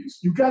interviews,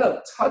 you got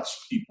to touch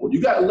people.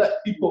 You got to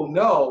let people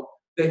know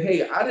that,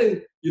 hey, I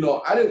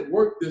didn't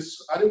work this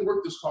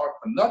hard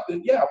for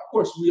nothing. Yeah, of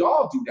course, we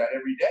all do that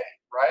every day,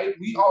 right?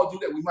 We all do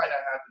that. We might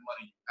not have the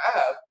money you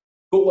have,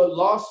 but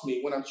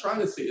what I'm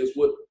trying to say is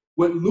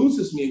what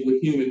loses me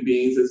with human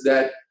beings is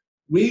that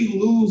we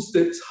lose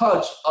the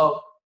touch of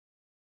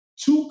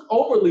too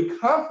overly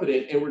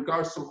confident in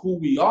regards to who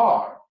we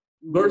are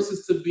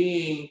versus to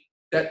being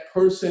that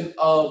person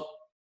of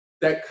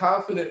that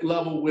confident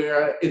level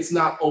where it's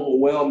not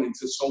overwhelming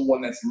to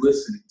someone that's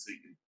listening to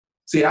you.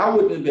 See, I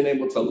wouldn't have been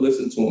able to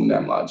listen to him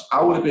that much.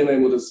 I would have been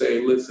able to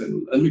say,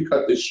 listen, let me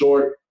cut this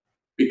short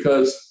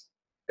because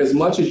as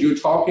much as you're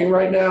talking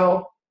right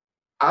now,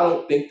 I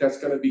don't think that's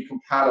going to be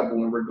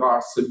compatible in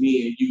regards to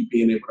me and you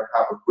being able to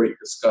have a great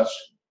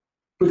discussion.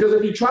 Because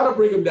if you try to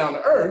bring them down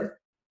to earth,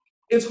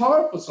 it's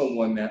hard for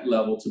someone that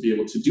level to be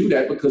able to do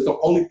that because the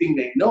only thing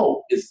they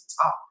know is the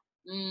top.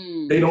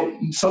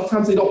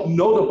 Sometimes they don't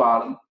know the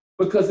bottom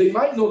because they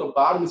might know the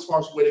bottom as far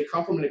as where they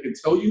come from and they can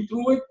tell you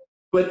through it.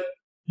 But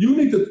you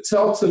need to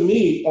tell to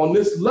me on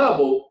this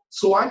level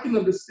so I can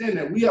understand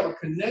that we have a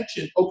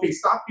connection. Okay,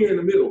 stop here in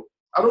the middle.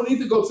 I don't need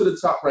to go to the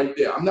top right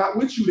there. I'm not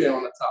with you there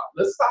on the top.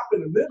 Let's stop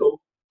in the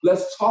middle.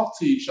 Let's talk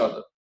to each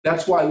other.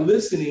 That's why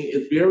listening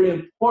is very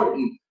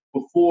important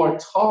before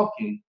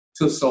talking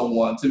to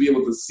someone to be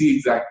able to see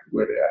exactly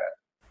where they're at.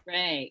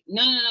 Right.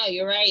 No,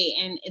 you're right.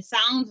 And it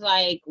sounds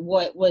like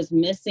what was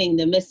missing,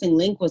 the missing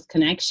link was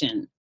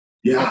connection.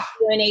 Yeah. Like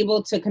you weren't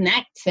able to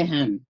connect to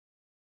him.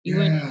 You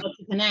weren't able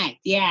to connect.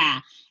 Yeah.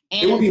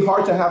 And it would be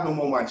hard to have him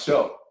on my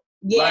show.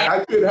 Yeah. Like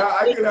I could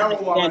have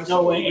him on my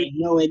show.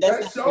 No way. That's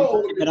that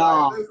show would be at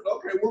all.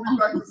 Okay, we'll be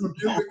back to some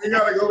music. We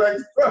gotta go back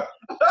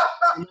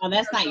to No,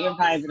 that's not your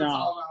vibe at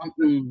all.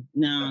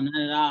 No,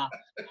 not at all.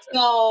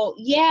 So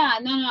yeah,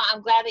 no,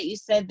 I'm glad that you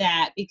said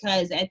that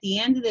because at the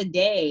end of the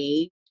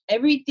day,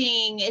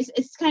 everything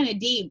it's kind of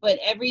deep, but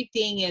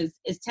everything is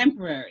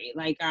temporary.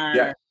 Like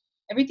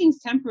everything's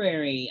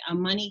temporary. Our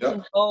money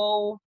can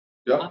go,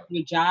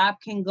 your job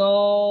can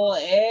go,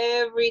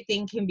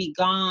 everything can be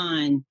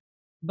gone.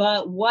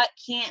 But what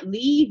can't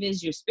leave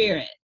is your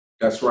spirit.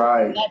 That's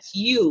right. That's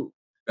you.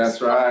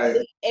 That's right.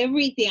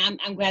 Everything.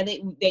 I'm glad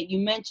that you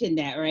mentioned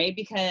that, right?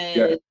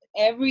 Because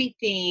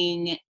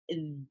everything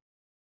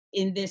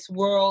in this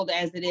world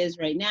as it is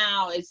right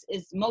now is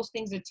most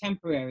things are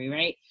temporary,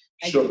 right?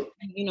 Like, sure.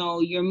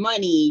 Your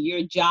money,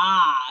 your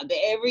job,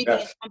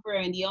 everything is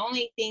temporary. And the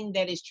only thing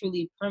that is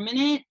truly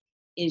permanent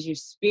is your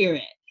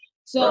spirit.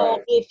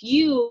 So if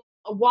you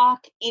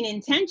walk in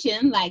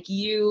intention, like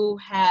you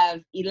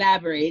have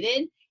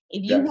elaborated,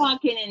 if you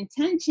walk in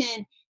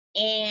intention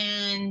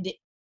and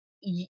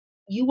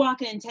you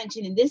walk in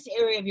intention in this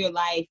area of your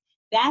life,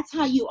 that's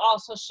how you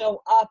also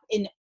show up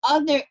in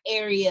other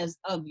areas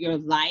of your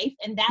life.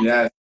 And that's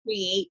how you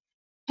create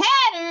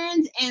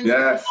patterns, and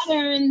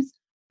patterns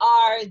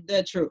are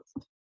the truth.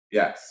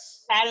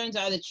 Yes. Patterns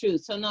are the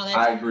truth. So no,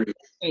 I agree.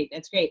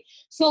 That's great.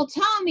 So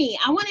tell me,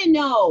 I want to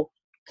know,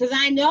 because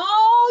I know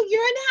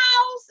you're in the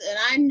house and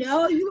I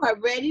know you are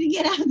ready to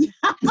get out the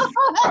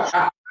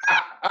house.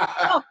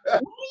 So, what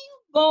are you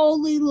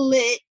boldly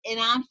lit and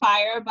on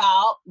fire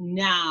about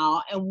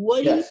now? And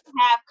what do you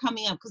have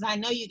coming up? Because I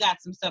know you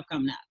got some stuff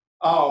coming up.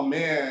 Oh,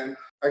 man.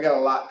 I got a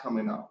lot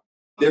coming up.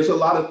 There's a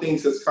lot of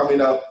things that's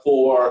coming up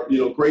for,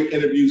 great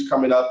interviews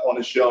coming up on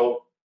the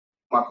show.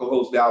 My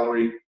co-host,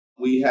 Valerie.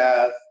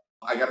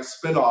 I got a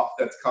spinoff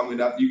that's coming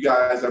up. You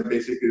guys are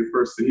basically the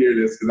first to hear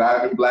this because I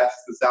haven't blasted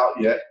this out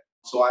yet.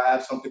 So I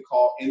have something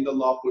called In the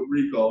Loft with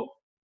Rico,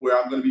 where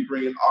I'm going to be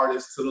bringing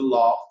artists to the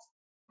loft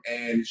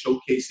and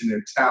showcasing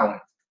their talent.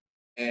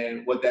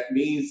 And what that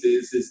means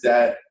is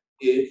that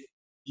if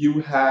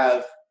you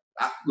have,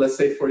 let's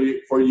say for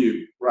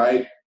you,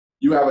 right,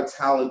 you have a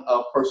talent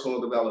of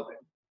personal development,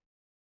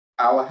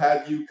 I will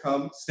have you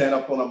come stand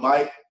up on a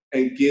mic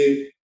and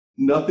give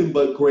nothing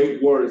but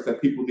great words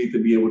that people need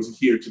to be able to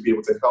hear to be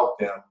able to help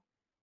them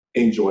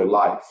enjoy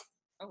life.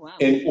 Oh, wow.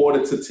 In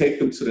order to take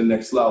them to the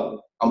next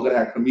level. I'm going to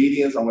have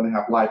comedians. I'm going to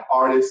have live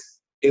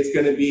artists. It's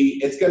going to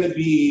be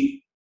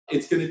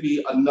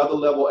another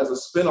level as a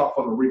spinoff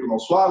on the Rico No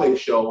Suave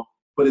show,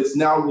 but it's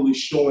now really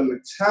showing the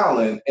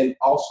talent and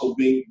also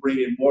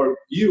bringing more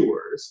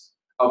viewers,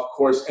 of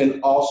course,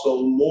 and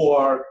also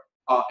more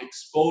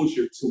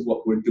exposure to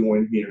what we're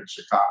doing here in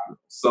Chicago.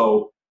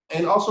 So,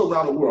 and also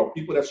around the world,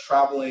 people that's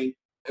traveling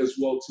as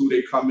well too,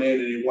 they come in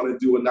and they want to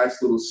do a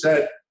nice little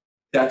set.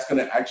 That's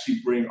going to actually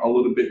bring a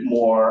little bit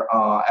more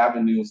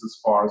avenues as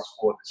far as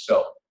for the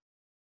show.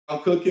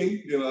 I'm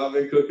cooking. I've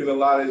been cooking a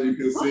lot, as you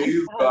can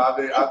see. So I've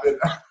been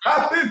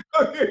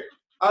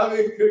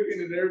cooking.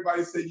 And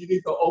everybody said you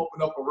need to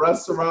open up a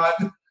restaurant.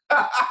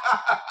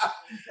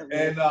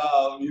 And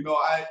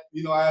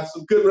I have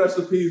some good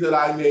recipes that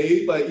I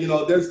made, but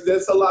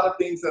there's a lot of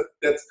things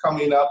that's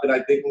coming up, and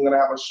I think we're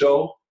gonna have a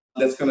show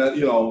that's gonna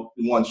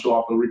one show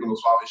off the Rico No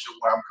Suave show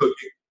where I'm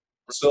cooking.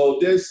 So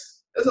there's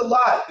a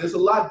lot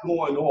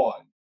going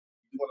on.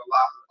 We're doing a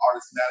lot with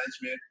artist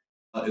management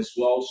as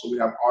well. So we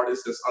have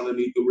artists that's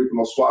underneath the Rico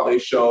No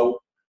Suave show.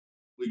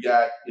 We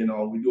got,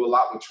 we do a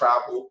lot with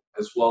travel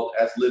as well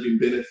as living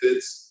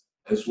benefits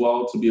as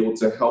well to be able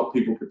to help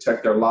people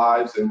protect their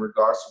lives in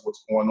regards to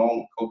what's going on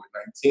with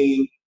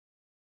COVID-19.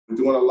 We're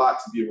doing a lot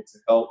to be able to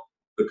help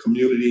the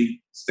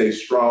community stay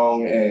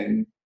strong.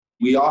 And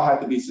we all have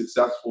to be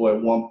successful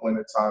at one point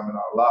in time in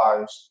our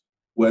lives,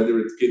 whether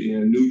it's getting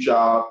a new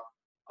job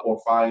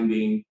or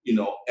finding,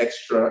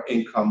 extra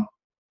income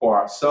for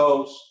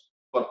ourselves,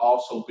 but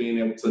also being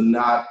able to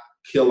not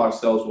kill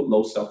ourselves with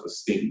low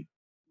self-esteem.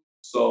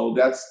 So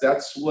that's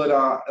what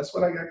I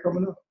got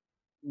coming up.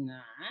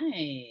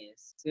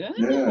 Nice. Good.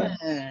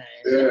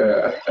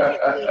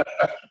 Yeah.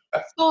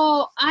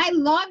 So I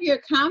love your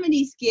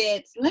comedy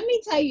skits. Let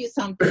me tell you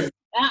something.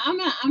 I'm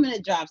gonna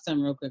drop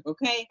some real quick,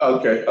 okay?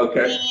 Okay.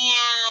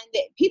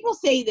 And people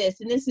say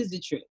this, and this is the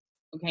truth,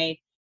 okay?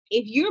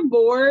 If you're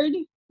bored,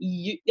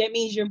 that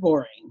means you're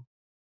boring.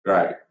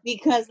 Right.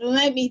 Because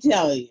let me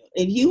tell you,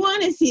 if you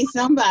want to see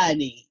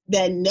somebody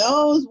that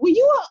knows, were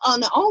you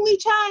an only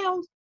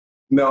child?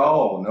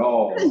 No.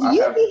 Because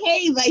you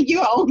behave like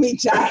you're only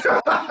child.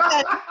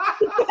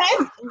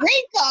 because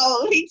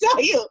Rico, let me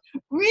tell you,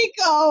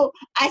 Rico,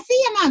 I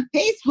see him on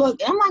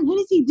Facebook, and I'm like, what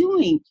is he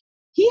doing?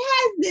 He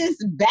has this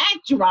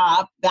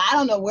backdrop. I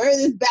don't know where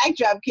this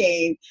backdrop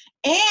came.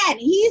 And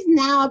he's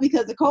now,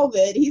 because of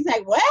COVID, he's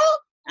like, well,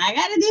 I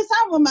got to do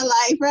something with my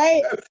life,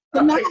 right?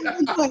 So now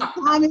you're doing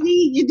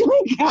comedy. You're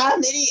doing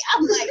comedy.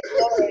 I'm like,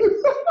 Lord.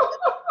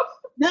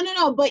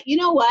 No. But you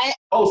know what?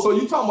 Oh, so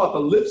you're talking about the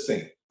lip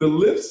sync. The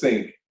lip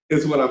sync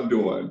is what I'm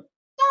doing.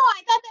 No,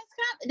 I thought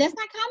that's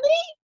not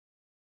comedy?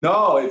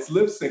 No, it's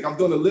lip sync. I'm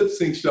doing a lip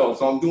sync show.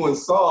 So I'm doing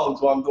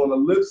songs while I'm doing a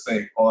lip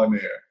sync on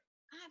there.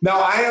 Now,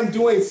 I am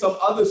doing some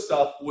other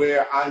stuff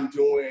where I'm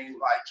doing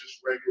like just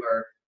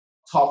regular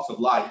talks of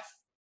life,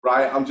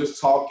 right? I'm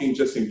just talking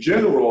just in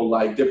general,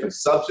 like different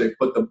subjects.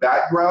 But the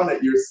background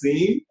that you're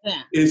seeing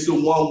is the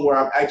one where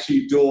I'm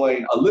actually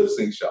doing a lip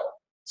sync show.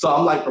 So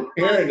I'm like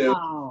preparing them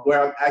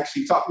where I'm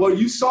actually talking. Well,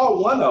 you saw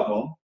one of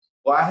them.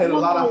 Well, I had a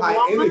lot of high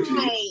energy.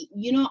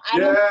 I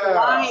don't know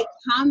why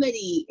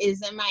comedy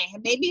is in my head.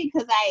 Maybe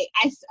because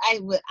I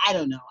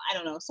don't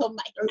know. So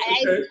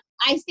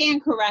I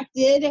stand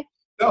corrected.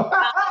 No.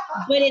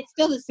 But it's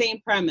still the same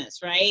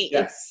premise, right?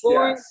 Yes, it's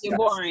boring. You're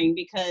boring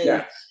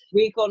because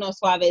Rico No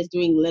Suave is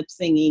doing lip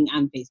singing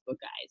on Facebook,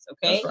 guys.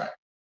 Okay. That's right.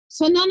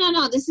 So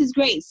no, this is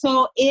great.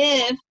 So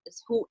if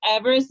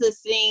whoever's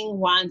listening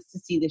wants to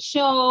see the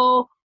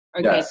show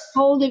or get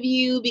hold of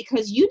you,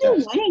 because you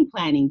do wedding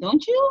planning,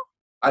 don't you?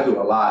 I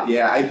do a lot.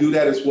 Yeah, I do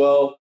that as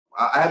well.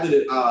 I have an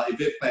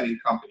event planning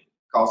company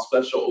called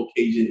Special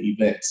Occasion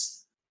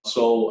Events.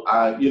 So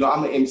I'm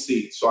an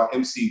MC, so I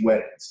MC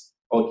weddings.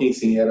 O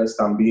quinceañeras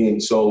también.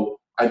 So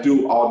I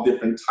do all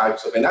different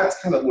types of, and that's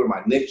kind of where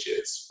my niche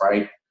is,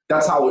 right?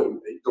 That's how it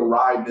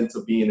derived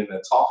into being in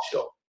a talk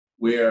show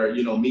where,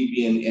 me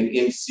being an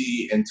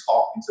MC and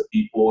talking to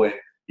people and,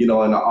 in the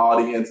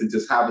audience and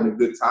just having a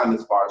good time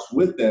as far as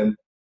with them.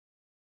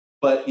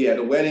 But yeah,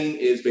 the wedding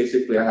is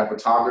basically, I have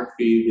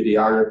photography,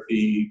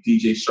 videography,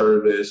 DJ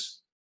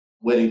service,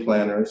 wedding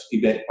planners,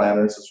 event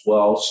planners as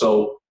well.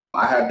 So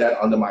I have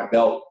that under my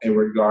belt in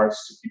regards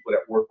to people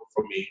that work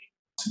for me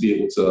to be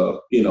able to,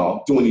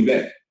 do an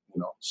event,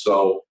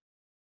 So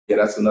yeah,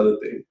 that's another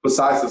thing.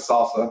 Besides the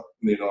salsa,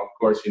 of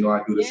course, I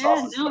do the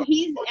salsa. No,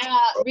 he's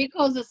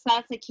Rico's the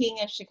salsa king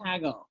of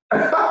Chicago.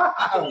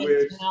 I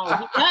wish. No,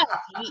 he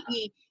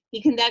does.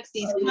 He conducts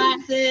these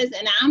classes,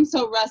 and I'm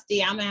so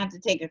rusty, I'm gonna have to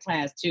take a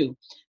class too.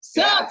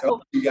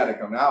 So you gotta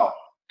come out.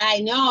 I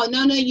know.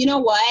 No, you know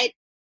what?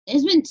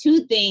 There's been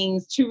two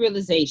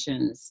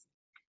realizations.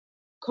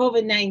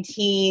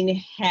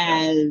 COVID-19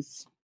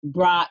 has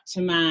brought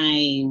to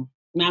my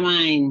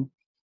mind.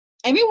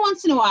 Every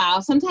once in a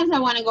while, sometimes I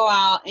want to go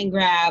out and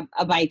grab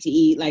a bite to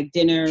eat, like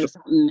dinner or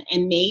something,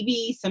 and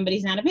maybe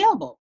somebody's not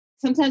available.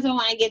 Sometimes I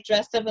want to get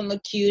dressed up and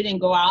look cute and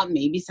go out, and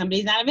maybe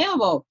somebody's not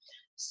available.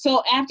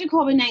 So after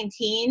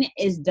COVID-19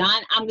 is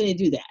done, I'm going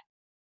to do that.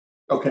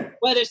 Okay.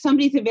 Whether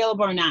somebody's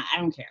available or not, I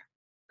don't care.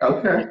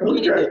 Okay.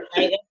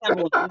 Right? That's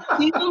number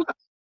one.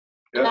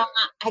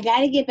 I got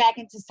to get back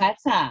into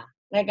salsa.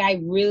 Like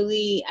I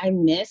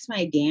miss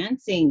my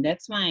dancing.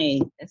 That's my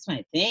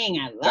thing.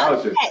 I love it. That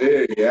was your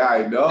thing. Yeah,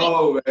 I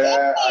know,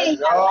 man. I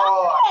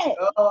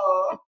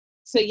know.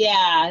 So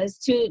yeah, it's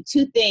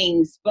two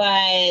things.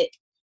 But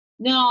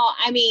no,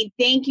 I mean,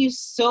 thank you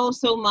so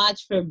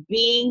much for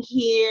being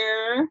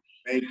here.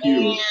 Thank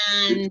you.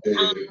 And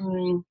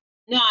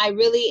no, I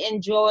really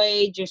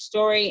enjoyed your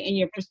story and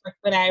your perspective,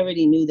 but I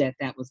already knew that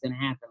was going to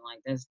happen. Like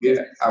that's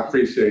I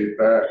appreciate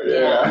that.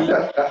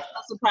 Yeah. No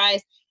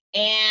surprise.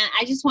 And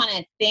I just want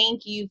to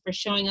thank you for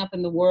showing up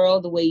in the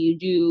world the way you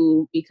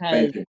do,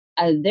 because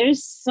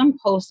there's some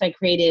post I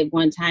created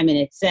one time and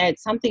it said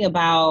something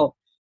about,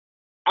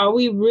 are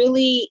we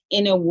really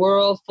in a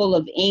world full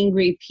of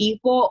angry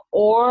people,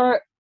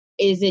 or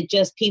is it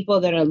just people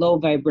that are low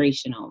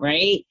vibrational,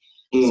 right?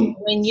 So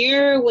when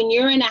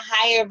you're in a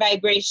higher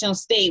vibrational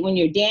state, when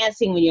you're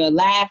dancing, when you're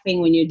laughing,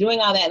 when you're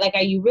doing all that, like,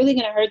 are you really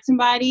going to hurt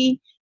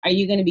somebody? Are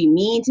you going to be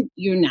mean to?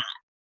 You're not.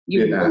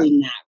 You're really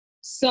not.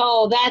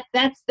 So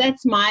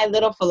that's my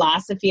little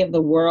philosophy of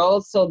the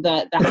world. So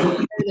the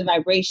higher the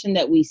vibration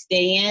that we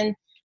stay in,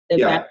 the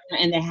better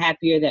and the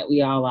happier that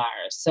we all are.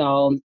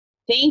 So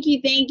thank you.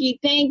 Thank you,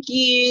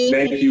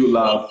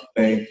 love.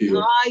 Thank you.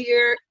 All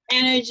your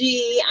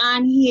energy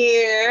on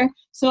here.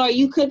 So are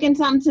you cooking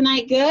something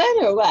tonight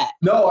good or what?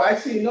 No,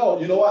 actually, no.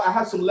 You know what? I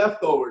had some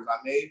leftovers I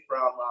made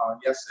from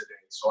yesterday.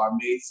 So I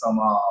made some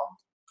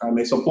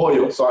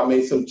pollo. So I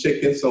made some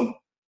chicken, some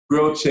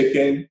grilled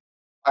chicken.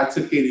 I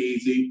took it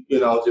easy,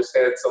 just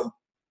had some,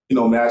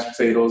 mashed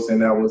potatoes,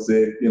 and that was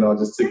it,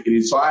 just took it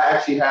easy. So I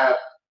actually have,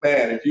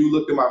 man, if you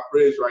look at my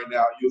fridge right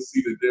now, you'll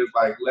see that there's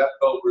like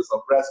leftovers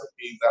of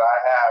recipes that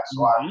I have.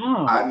 So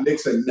I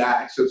mix and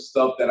match of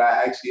stuff that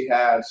I actually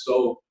have.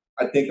 So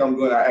I think I'm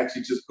going to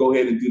actually just go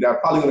ahead and do that.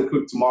 Probably going to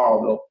cook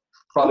tomorrow, though.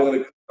 Probably going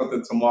to cook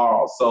something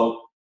tomorrow.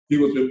 So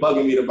people's been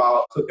bugging me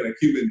about cooking a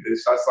Cuban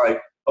dish. I was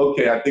like,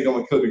 okay, I think I'm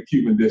going to cook a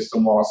Cuban dish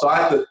tomorrow. So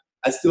I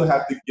still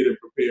have to get it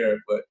prepared,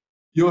 but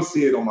you'll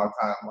see it on my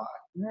timeline. All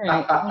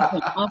right.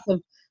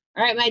 Awesome.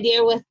 All right, my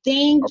dear. Well,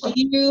 thank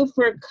you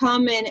for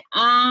coming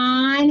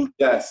on.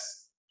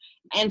 Yes.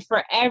 And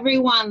for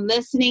everyone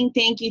listening,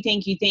 thank you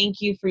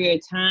for your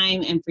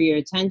time and for your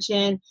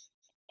attention.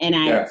 And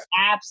I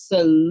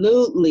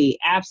absolutely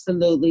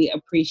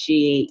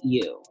appreciate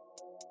you.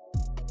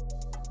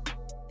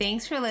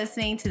 Thanks for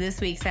listening to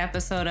this week's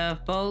episode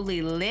of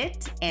Boldly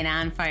Lit and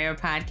On Fire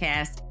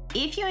podcast.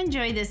 If you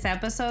enjoyed this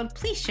episode,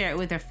 please share it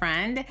with a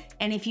friend.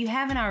 And if you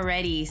haven't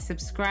already,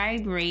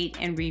 subscribe, rate,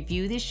 and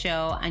review the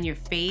show on your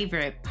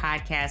favorite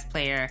podcast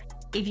player.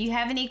 If you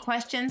have any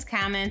questions,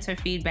 comments, or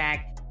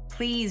feedback,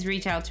 please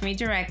reach out to me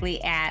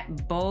directly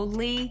at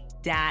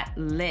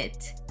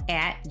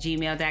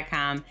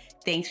boldly.lit@gmail.com.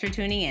 Thanks for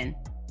tuning in.